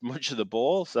much of the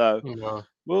ball, so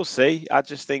we'll see. I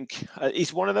just think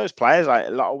he's one of those players. Like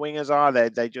a lot of wingers are.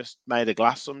 They just made of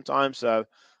glass sometimes. So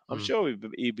I'm sure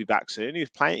he'll be back soon. He's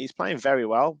playing very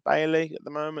well, Bailey, at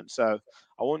the moment. So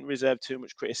I wouldn't reserve too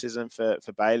much criticism for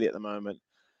Bailey at the moment.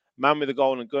 Man with a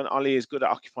golden gun. Ollie is good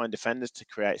at occupying defenders to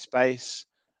create space.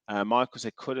 Michael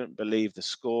said couldn't believe the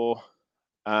score.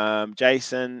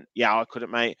 Jason, yeah, I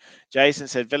couldn't, mate. Jason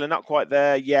said Villa not quite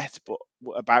there yet, but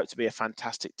about to be a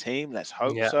fantastic team. Let's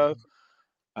hope so.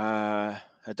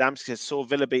 Adamski says saw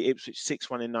Villa beat Ipswich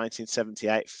 6-1 in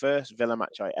 1978. First Villa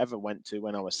match I ever went to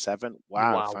when I was 7.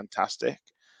 Wow. Fantastic.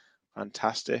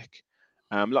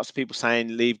 Lots of people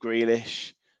saying leave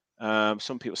Grealish.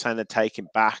 Some people saying they'd take him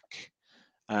back.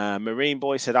 Marine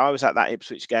Boy said I was at that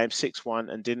Ipswich game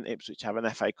 6-1 and didn't Ipswich have an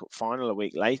FA Cup final a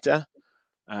week later?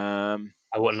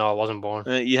 I wouldn't know. I wasn't born.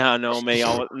 Yeah, I know me.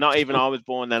 I was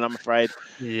born then, I'm afraid.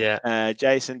 Yeah.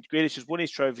 Jason, Grealish has won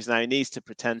his trophies now. He needs to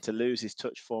pretend to lose his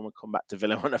touch form and come back to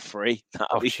Villa on a free.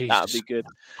 That'll be good.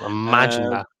 Imagine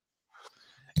that.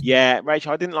 Yeah,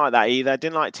 Rachel, I didn't like that either. I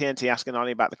didn't like TNT asking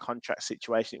Ollie about the contract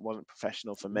situation. It wasn't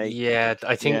professional for me. Yeah,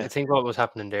 I Yeah, think what was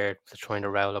happening there, they're trying to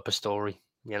round up a story.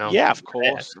 You know, yeah, of Yeah,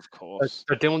 course, of course,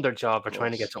 they're doing their job. They're of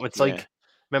trying to get course. something. It's Yeah, like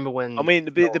remember when I mean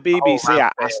the the whole BBC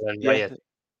asked, Ramsdale and yeah, Raya.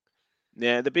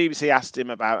 yeah, the BBC asked him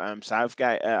about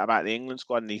Southgate, about the England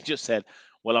squad, and he just said,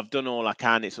 "Well, I've done all I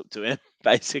can. It's up to him,"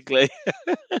 basically,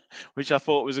 which I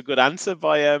thought was a good answer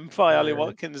by Ollie Yeah,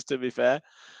 Watkins. To be fair,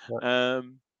 yeah.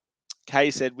 um,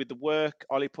 Kay said, with the work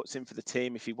Ollie puts in for the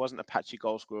team, if he wasn't a patchy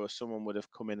goal scorer, someone would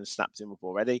have come in and snapped him up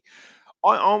already.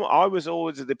 I was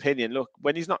always of the opinion, look,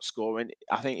 when he's not scoring,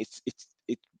 I think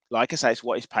it like I say, it's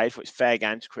what he's paid for. It's fair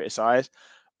game to criticise.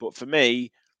 But for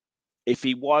me, if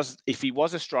he was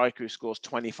a striker who scores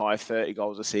 25, 30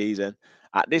 goals a season,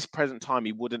 at this present time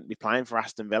he wouldn't be playing for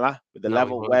Aston Villa with the No,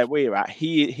 he level wouldn't. where we're at.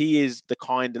 He is the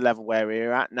kind of level where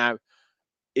we're at now.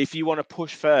 If you want to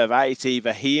push further, it's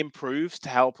either he improves to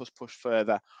help us push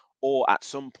further, or at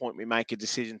some point we make a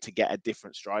decision to get a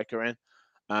different striker in.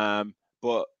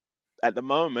 But at the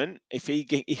moment, if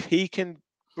he can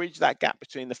bridge that gap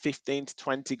between the 15 to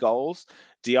 20 goals,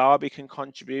 Diaby can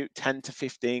contribute 10 to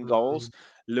 15 goals, Mm,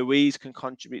 Louise can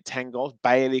contribute 10 goals,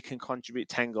 Bailey can contribute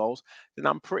 10 goals, then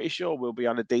I'm pretty sure we'll be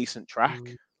on a decent track.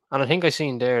 mm. And I think I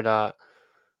seen there that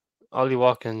Ollie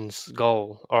Watkins'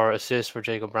 goal or assist for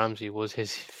Jacob Ramsey was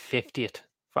his 50th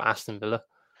for Aston Villa.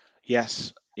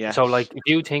 Yes, So, like, yes. if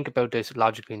you think about this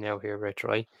logically now, here, Rich,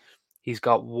 right? He's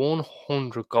got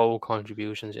 100 goal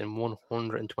contributions in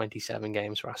 127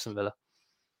 games for Aston Villa.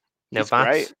 Now It's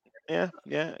great. Yeah,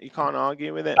 yeah. You can't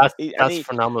argue with it. that's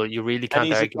phenomenal. You really And can't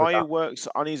he's a argue with guy that. who works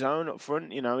on his own up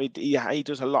front. You know, he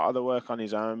does a lot of the work on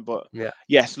his own. But Yeah.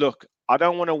 yes, look, I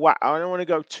don't want to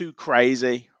go too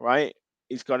crazy, right?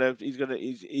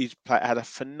 Had a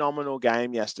phenomenal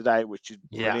game yesterday, which is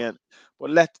Yeah. brilliant.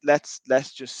 But let's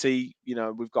just see. You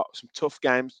know, we've got some tough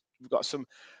games. We've got some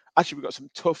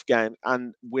tough games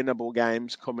and winnable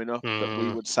games coming up that we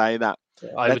Mm, would say that.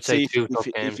 I would Let's say see two tough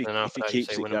games, and if he after that you say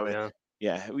keeps it winnable. going. Yeah.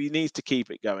 Yeah, he needs to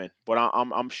keep it going, but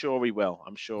I'm sure he will.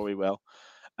 I'm sure he will.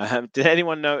 Did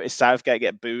anyone notice Southgate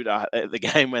get booed at the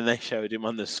game when they showed him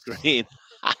on the screen?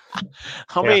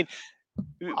 I Yeah. mean,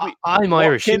 I'm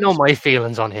Irish. You know Watkins. my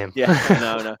feelings on him. Yeah,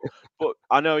 no, but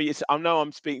I know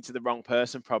I'm speaking to the wrong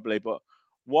person probably, but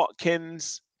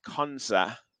Watkins,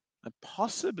 Konsa, and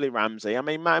possibly Ramsey. I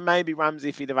mean, maybe Ramsey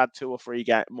if he'd have had 2 or 3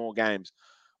 more games.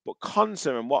 But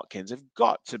Konsa and Watkins have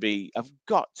got to be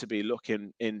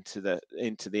looking into the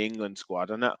England squad.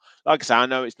 And like I say, I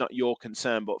know it's not your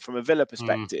concern, but from a Villa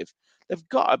Mm, perspective, they've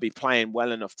got to be playing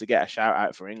well enough to get a shout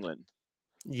out for England.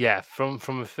 yeah. From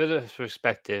a Villa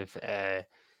perspective,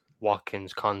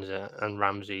 Watkins, Konza, and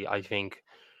Ramsey, I think,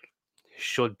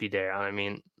 should be there. I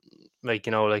mean, like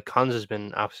like Konza's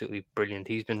been absolutely brilliant.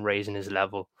 He's been raising his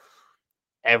level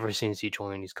ever since he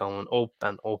joined. He's going up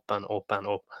and up and up and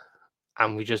up,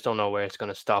 and we just don't know where it's going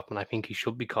to stop. And I think he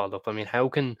should be called up. I mean, how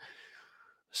can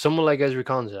someone like Ezri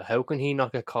Konza, how can he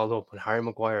not get called up when Harry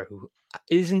Maguire, who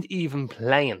isn't even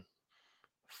playing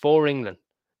for England,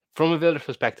 from a Villa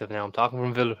perspective now, I'm talking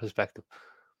from a Villa perspective,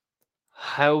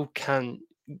 how can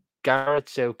Gareth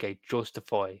Southgate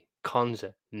justify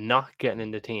Konza not getting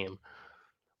in the team,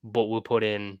 but will put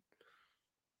in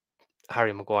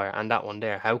Harry Maguire and that one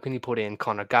there? How can he put in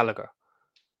Conor Gallagher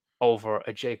over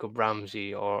a Jacob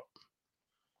Ramsey or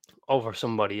over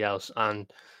somebody else?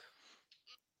 And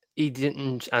he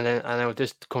didn't, and then and now at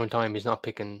this current time, he's not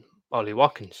picking Ollie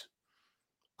Watkins.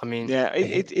 I mean, Yeah,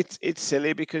 it's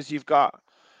silly because you've got.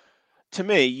 To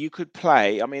me, you could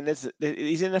play. I mean,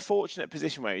 he's in a fortunate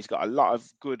position where he's got a lot of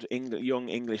good young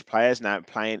English players now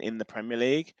playing in the Premier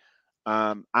League,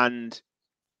 and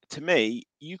to me,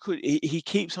 he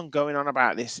keeps on going on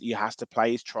about this. He has to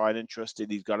play his tried and trusted.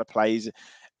 He's got to play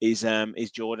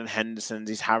his Jordan Hendersons,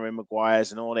 his Harry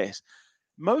Maguires, and all this.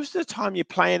 Most of the time you're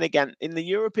playing again in the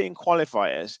European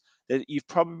qualifiers, that you've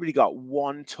probably got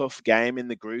one tough game in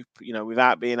the group,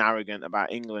 without being arrogant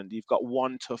about England. You've got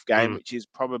one tough game, mm, which is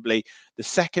probably the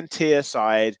second tier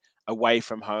side away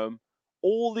from home.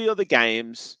 All the other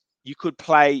games you could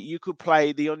play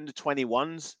the under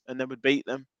 21s and they would beat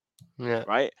them, yeah,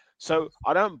 right? So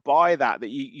I don't buy that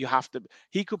you have to.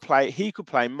 He could play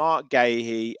Mark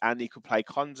Gahey and he could play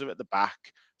Konza at the back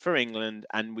for England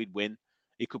and we'd win.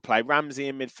 He could play Ramsey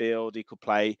in midfield. He could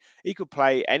play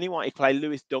anyone. He could play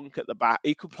Lewis Dunk at the back.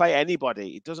 He could play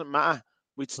anybody. It doesn't matter.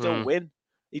 We'd still mm, win.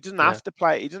 He doesn't yeah, have to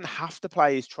play. He doesn't have to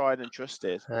play his tried and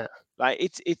trusted. yeah, Like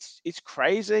it's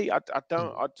crazy. I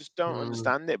just don't mm,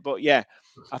 understand it. But yeah,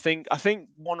 I think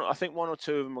one or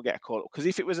two of them will get a call because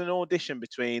if it was an audition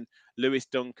between Lewis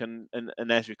Dunk and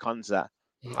Ezri Konsa,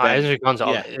 then Ezri Konsa,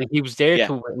 yeah, he was there yeah,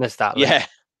 to witness that. Like, yeah,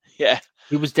 Yeah.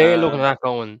 He was there looking at that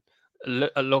going,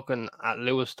 looking at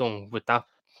Lewis Dung with that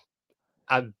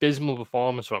abysmal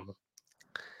performance from him.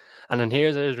 And then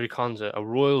here's Ezri Konsa, a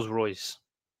Rolls Royce.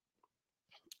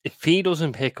 If he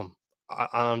doesn't pick him,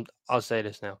 I'll say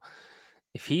this now.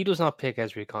 If he does not pick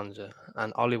Ezri Konsa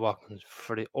and Ollie Watkins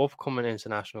for the upcoming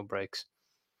international breaks,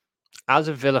 as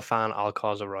a Villa fan, I'll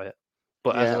cause a riot.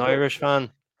 But as an Irish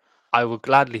fan, I would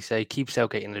gladly say keep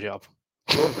Southgate in the job.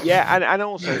 Yeah, and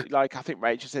also, like I think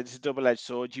Rachel said, it's a double-edged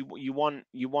sword. You want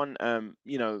you want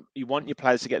your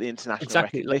players to get the international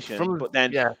recognition, but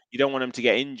then you don't want them to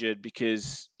get injured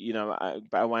because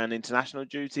away on international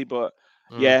duty. But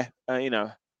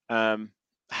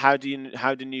how do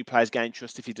new players gain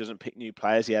trust if he doesn't pick new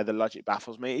players? Yeah, the logic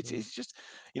baffles me. It's just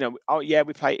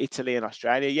we play Italy and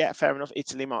Australia. Yeah, fair enough.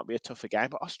 Italy might be a tougher game,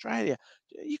 but Australia,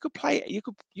 you could play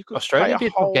Australia play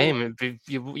be a tough game.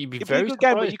 You'd be very good surprised.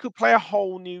 game, but you could play a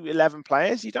whole new 11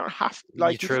 players. You don't have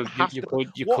you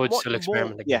could still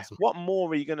experiment against them. What more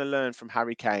are you going to learn from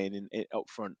Harry Kane in up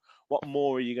front? What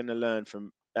more are you going to learn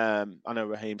from I know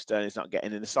Raheem Sterling's not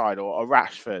getting in the side, or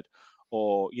Rashford,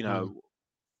 or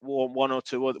one or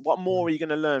two other. What more are you going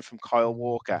to learn from Kyle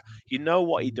Walker? You know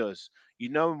what he does. You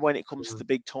know when it comes to the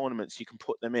big tournaments, you can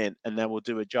put them in and they will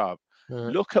do a job.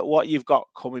 Look at what you've got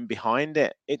coming behind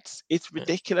it. It's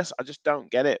ridiculous. I just don't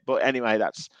get it. But anyway,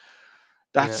 that's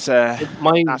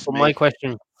my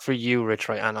question for you, Rich,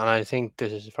 right? And I think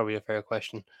this is probably a fair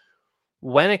question.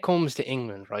 When it comes to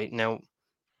England, right now,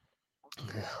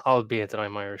 albeit that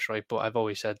I'm Irish, right? But I've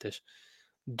always said this.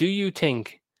 Do you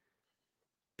think,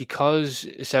 because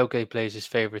Southgate plays his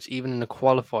favourites, even in the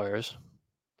qualifiers,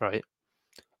 right?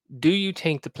 Do you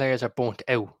think the players are burnt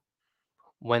out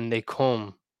when they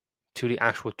come to the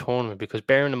actual tournament? Because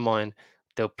bearing in mind,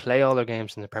 they'll play all their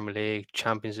games in the Premier League,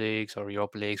 Champions Leagues, or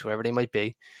Europa Leagues, wherever they might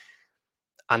be.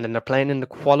 And then they're playing in the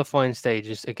qualifying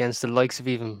stages against the likes of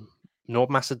even North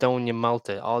Macedonia,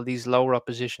 Malta, all these lower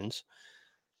oppositions,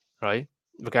 right?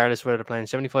 Regardless of whether they're playing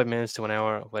 75 minutes to an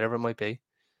hour, whatever it might be.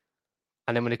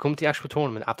 And then when they come to the actual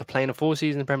tournament, after playing a full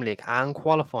season in the Premier League and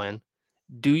qualifying,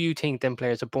 do you think them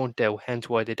players are burnt out, hence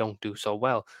why they don't do so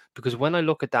well? Because when I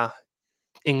look at that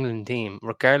England team,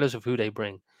 regardless of who they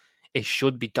bring, it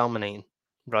should be dominating,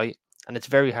 right? And it's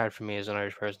very hard for me as an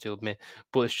Irish person to admit,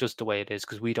 but it's just the way it is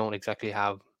because we don't exactly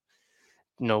have,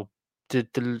 the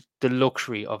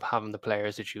luxury of having the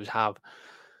players that you have.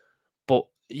 But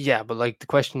like the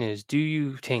question is, do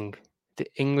you think the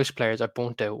English players are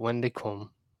burnt out when they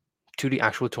come to the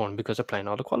actual tournament because they're playing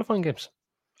all the qualifying games?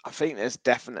 I think there's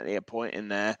definitely a point in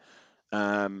there.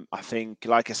 I think,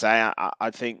 like I say,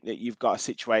 I think that you've got a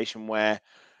situation where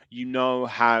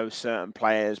how certain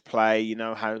players play,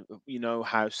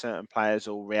 how certain players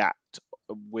will react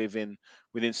within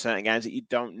certain games, that you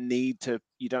don't need to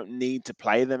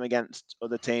play them against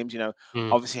other teams.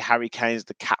 Obviously Harry Kane's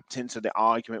the captain, so the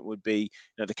argument would be,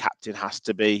 the captain has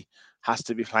to be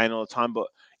playing all the time. But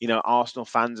Arsenal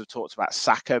fans have talked about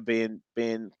Saka being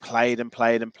played and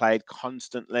played and played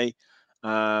constantly.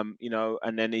 And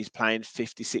then he's playing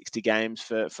 50, 60 games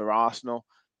for Arsenal.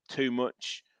 Too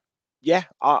much. Yeah,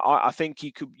 I think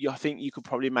you could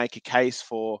probably make a case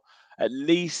for at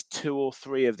least 2 or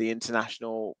 3 of the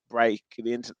international break,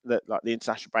 the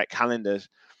international break calendars.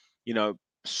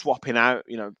 Swapping out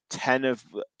 10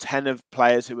 of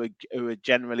players who are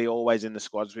generally always in the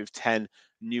squads, with 10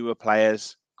 newer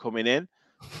players coming in.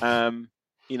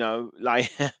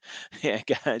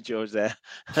 George there.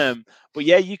 But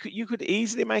yeah, you could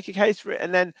easily make a case for it.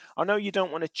 And then I know you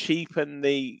don't want to cheapen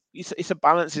it's a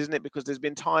balance, isn't it? Because there's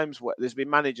been times where there's been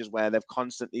managers where they've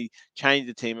constantly changed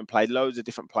the team and played loads of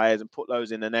different players and put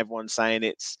those in, and everyone's saying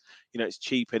it's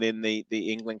cheapening the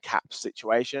England cap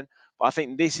situation. But I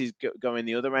think this is going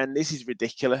the other end. This is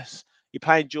ridiculous. You're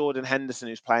playing Jordan Henderson,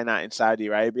 who's playing out in Saudi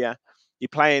Arabia. You're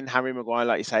playing Harry Maguire,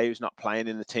 like you say, who's not playing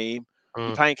in the team.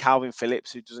 You're playing Calvin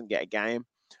Phillips, who doesn't get a game.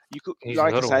 You could, you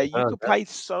could play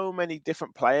so many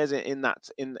different players in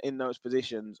those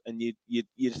positions, and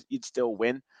you'd still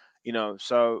win.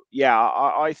 So yeah,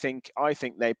 I think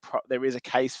there is a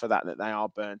case for that they are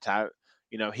burnt out.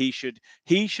 He should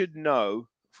know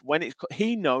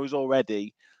he knows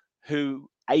already who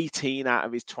 18 out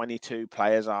of his 22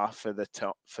 players are for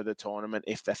the tournament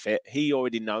if they're fit. He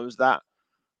already knows that.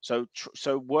 So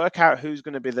work out who's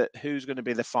going to be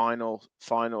the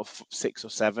final 6 or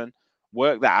 7.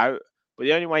 Work that out. But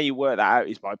the only way you work that out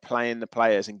is by playing the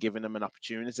players and giving them an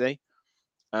opportunity.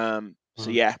 So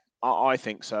yeah, I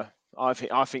think so. I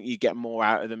think you get more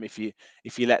out of them if you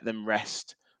let them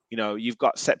rest. You've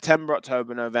got September,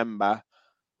 October, November.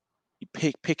 You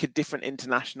pick a different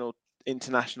international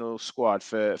international squad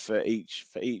for each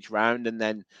round, and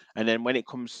then when it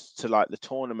comes to like the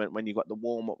tournament, when you've got the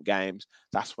warm up games,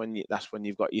 that's when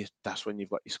you've got your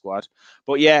squad.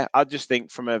 But yeah, I just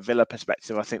think from a Villa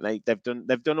perspective, I think they've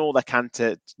done all they can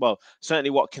to, well, certainly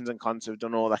Watkins and Conte have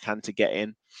done all they can to get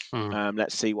in.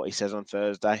 Let's see what he says on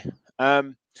Thursday.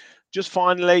 Just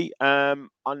finally, on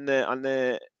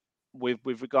the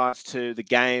with regards to the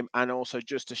game, and also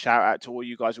just to shout out to all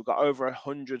you guys. We've got over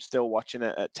 100 still watching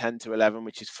it at 10 to 11,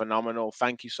 which is phenomenal.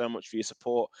 Thank you so much for your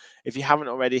support. If you haven't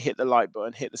already, hit the like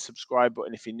button, hit the subscribe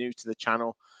button. If you're new to the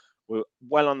channel, we're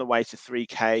well on the way to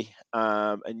 3K,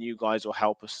 and you guys will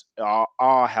help us,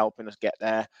 are helping us get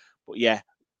there. But yeah,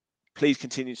 please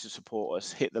continue to support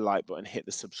us. Hit the like button, hit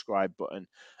the subscribe button,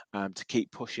 to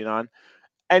keep pushing on.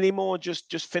 Any more?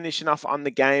 Just finishing off on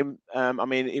the game. I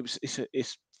mean,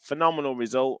 it's phenomenal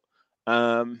result.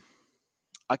 I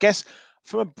guess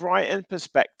from a Brighton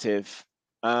perspective,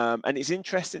 and it's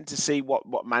interesting to see what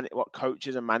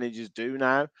coaches and managers do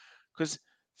now, because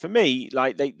for me,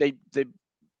 like they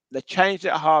changed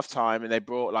it at halftime, and they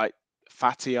brought like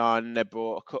Fati on, they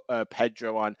brought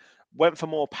Pedro on, went for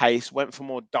more pace, went for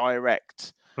more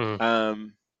direct.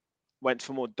 Went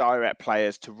for more direct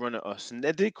players to run at us, and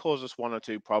they did cause us one or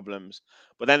two problems,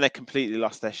 but then they completely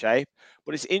lost their shape.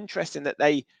 But it's interesting that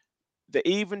the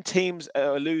even teams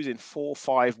are losing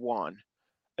 4-5-1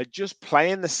 are just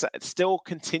playing still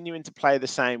continuing to play the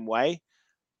same way.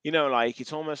 You know, like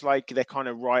it's almost like they're kind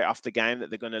of right off the game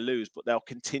that they're going to lose, but they'll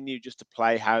continue just to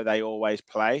play how they always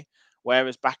play.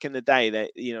 Whereas back in the day,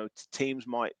 teams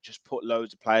might just put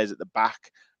loads of players at the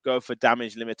back, go for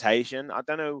damage limitation. I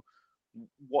don't know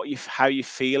how you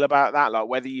feel about that, like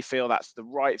whether you feel that's the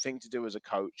right thing to do as a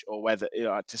coach, or whether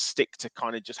to stick to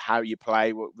kind of just how you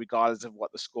play regardless of what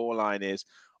the scoreline is,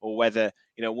 or whether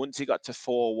once you got to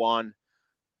 4-1,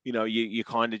 you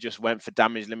kind of just went for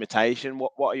damage limitation.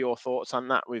 What are your thoughts on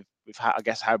that with I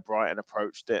guess how Brighton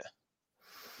approached it?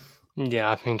 Yeah,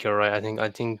 I think you're right. I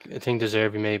think De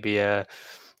Zerbi maybe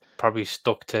probably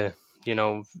stuck to,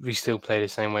 we still play the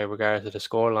same way regardless of the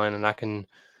scoreline, and that can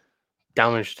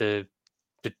damage the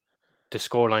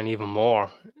scoreline even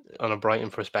more on a Brighton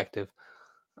perspective.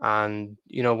 And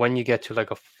when you get to like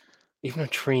even a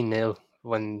 3-0,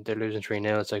 when they're losing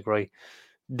 3-0, it's like, right,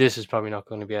 this is probably not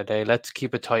going to be a day. Let's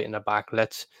keep it tight in the back.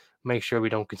 Let's make sure we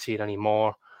don't concede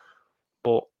anymore.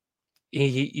 But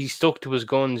he stuck to his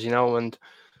guns, and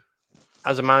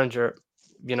as a manager,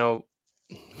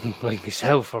 like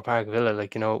myself for Park Villa,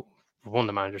 like, one of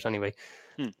the managers anyway,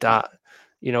 that,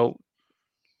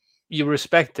 you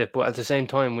respect it, but at the same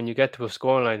time, when you get to a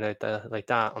scoreline like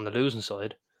that on the losing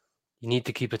side, you need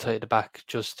to keep it tight at the back.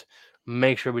 Just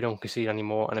make sure we don't concede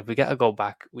anymore. And if we get a goal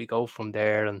back, we go from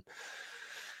there. And,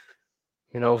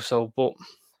 but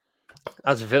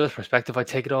as a Villa's perspective, I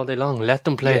take it all day long. Let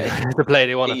them play the play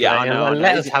they want to play. I know. And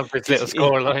let us have this little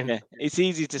scoreline. It's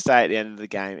easy to say at the end of the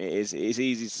game. It's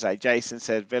easy to say. Jason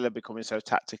said Villa becoming so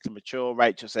tactically mature.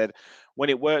 Rachel said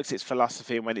when it works, it's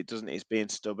philosophy, and when it doesn't, it's being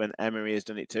stubborn. Emery has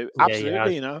done it too.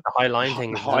 Absolutely, The high line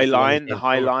thing. The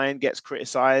high line gets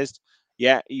criticised.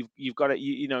 Yeah, you've got to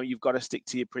you've got to stick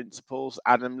to your principles.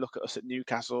 Adam, look at us at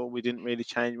Newcastle. We didn't really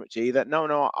change much either.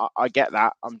 No, I get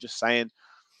that. I'm just saying,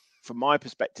 from my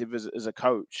perspective as a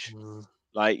coach,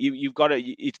 like you've got to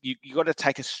it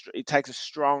takes a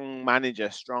strong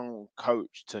manager, strong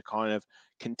coach to kind of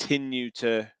continue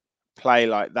to play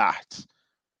like that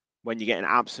when you're getting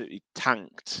absolutely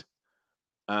tanked.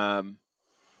 To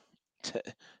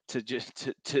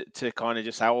kind of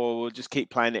just say, oh, we'll just keep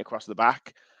playing it across the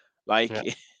back,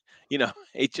 like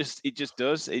it just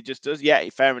does. Yeah,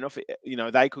 fair enough.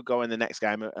 They could go in the next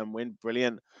game and win,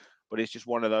 brilliant. But it's just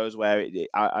one of those where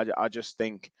I just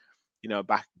think,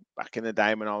 back in the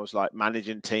day when I was like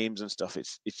managing teams and stuff,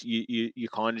 it's you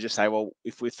kind of just say, well,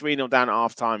 if we're 3-0 down at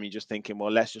half time, you're just thinking,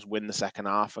 well, let's just win the second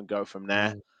half and go from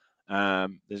there.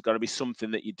 There's got to be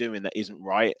something that you're doing that isn't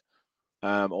right,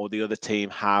 or the other team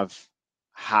have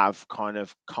kind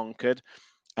of conquered.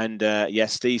 And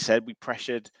yes, Steve said we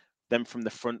pressured them from the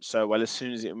front so well. As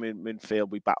soon as it was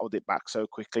midfield, we battled it back so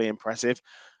quickly. Impressive.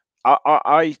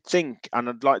 I think, and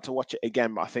I'd like to watch it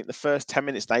again, but I think the first 10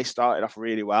 minutes they started off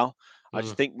really well. I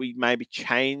just think we maybe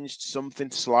changed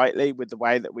something slightly with the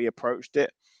way that we approached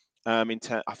it. I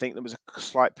think there was a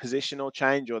slight positional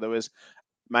change, or there was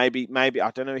maybe I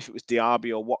don't know if it was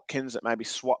Diaby or Watkins that maybe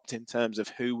swapped in terms of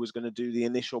who was going to do the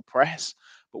initial press.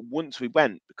 But once we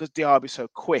went, because Diaby's so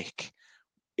quick,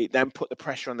 it then put the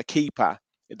pressure on the keeper.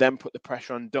 It then put the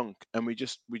pressure on Dunk, and we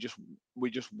just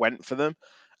went for them.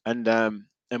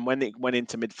 And when it went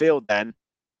into midfield, then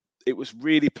it was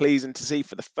really pleasing to see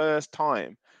for the first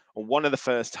time, or one of the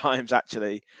first times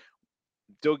actually,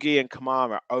 Dougie and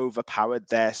Kamara overpowered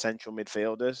their central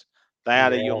midfielders. They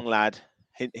had a young lad,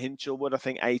 Hinchelwood, I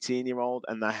think, 18-year-old,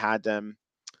 and they had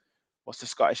what's the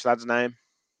Scottish lad's name?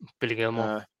 Billy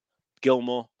Gilmore.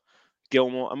 Gilmore,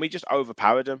 and we just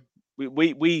overpowered them.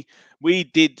 We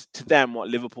did to them what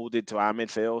Liverpool did to our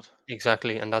midfield.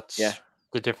 Exactly, and that's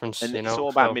the difference. And you it's know, all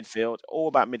about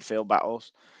midfield,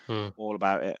 battles, all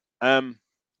about it.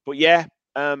 But yeah,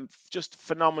 just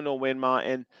phenomenal win,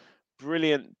 Martin.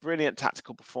 Brilliant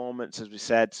tactical performance, as we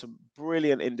said. Some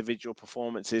brilliant individual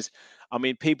performances. I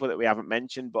mean, people that we haven't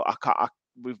mentioned, but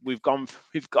we've gone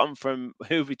from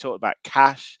who have we talked about?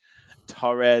 Cash,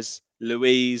 Torres,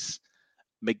 Louise,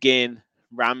 McGinn,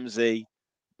 Ramsey,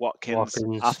 Watkins.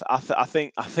 I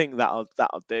think that'll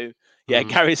do. Yeah,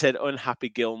 Gary said unhappy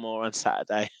Gilmore on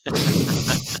Saturday.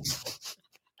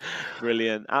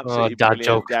 Brilliant, absolutely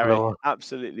brilliant, Gary.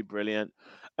 Absolutely brilliant.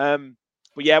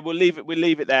 But yeah, we'll leave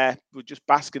it there. We'll just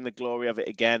bask in the glory of it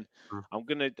again. I'm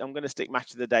gonna stick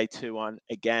match of the day 2 on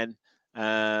again,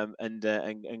 and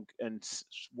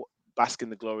bask in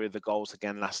the glory of the goals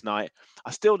again last night.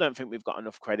 I still don't think we've got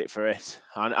enough credit for it.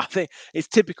 And I think it's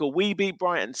typical. We beat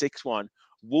Brighton 6-1.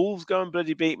 Wolves go and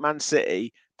bloody beat Man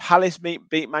City. Palace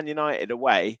beat Man United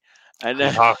away. And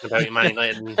talking about Man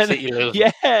United and City losing.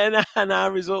 Yeah, and our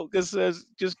result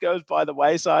just goes by the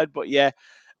wayside. But yeah,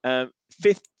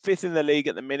 fifth in the league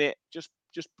at the minute. Just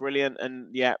brilliant.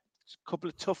 And yeah, a couple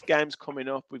of tough games coming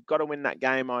up. We've got to win that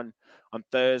game on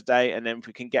Thursday, and then if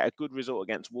we can get a good result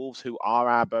against Wolves, who are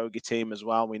our bogey team as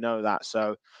well, we know that.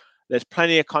 So there's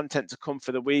plenty of content to come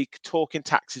for the week. Talking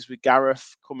taxes with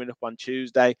Gareth coming up on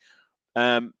Tuesday.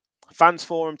 Fans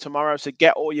forum tomorrow, so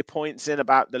get all your points in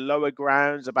about the lower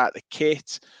grounds, about the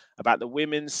kit, about the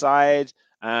women's side,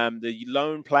 the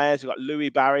lone players. We've got Louis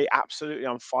Barry absolutely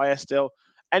on fire still.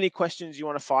 Any questions you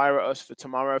want to fire at us for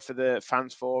tomorrow for the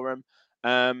fans forum?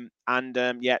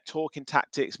 Yeah, talking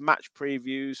tactics, match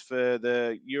previews for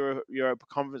the Europa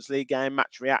Conference League game,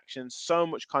 match reactions, so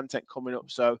much content coming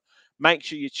up. So make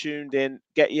sure you're tuned in,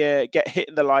 get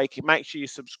hitting the like, make sure you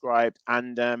subscribe,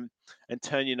 and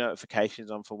turn your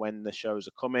notifications on for when the shows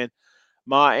are coming.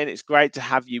 Martin, it's great to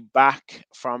have you back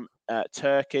from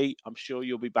Turkey. I'm sure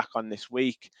you'll be back on this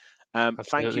week.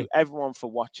 Thank you everyone for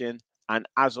watching, and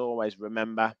as always,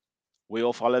 remember, we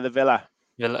all follow the Villa.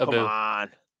 Come on.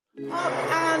 Up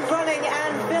and running,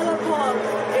 and Villa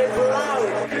is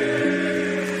loud.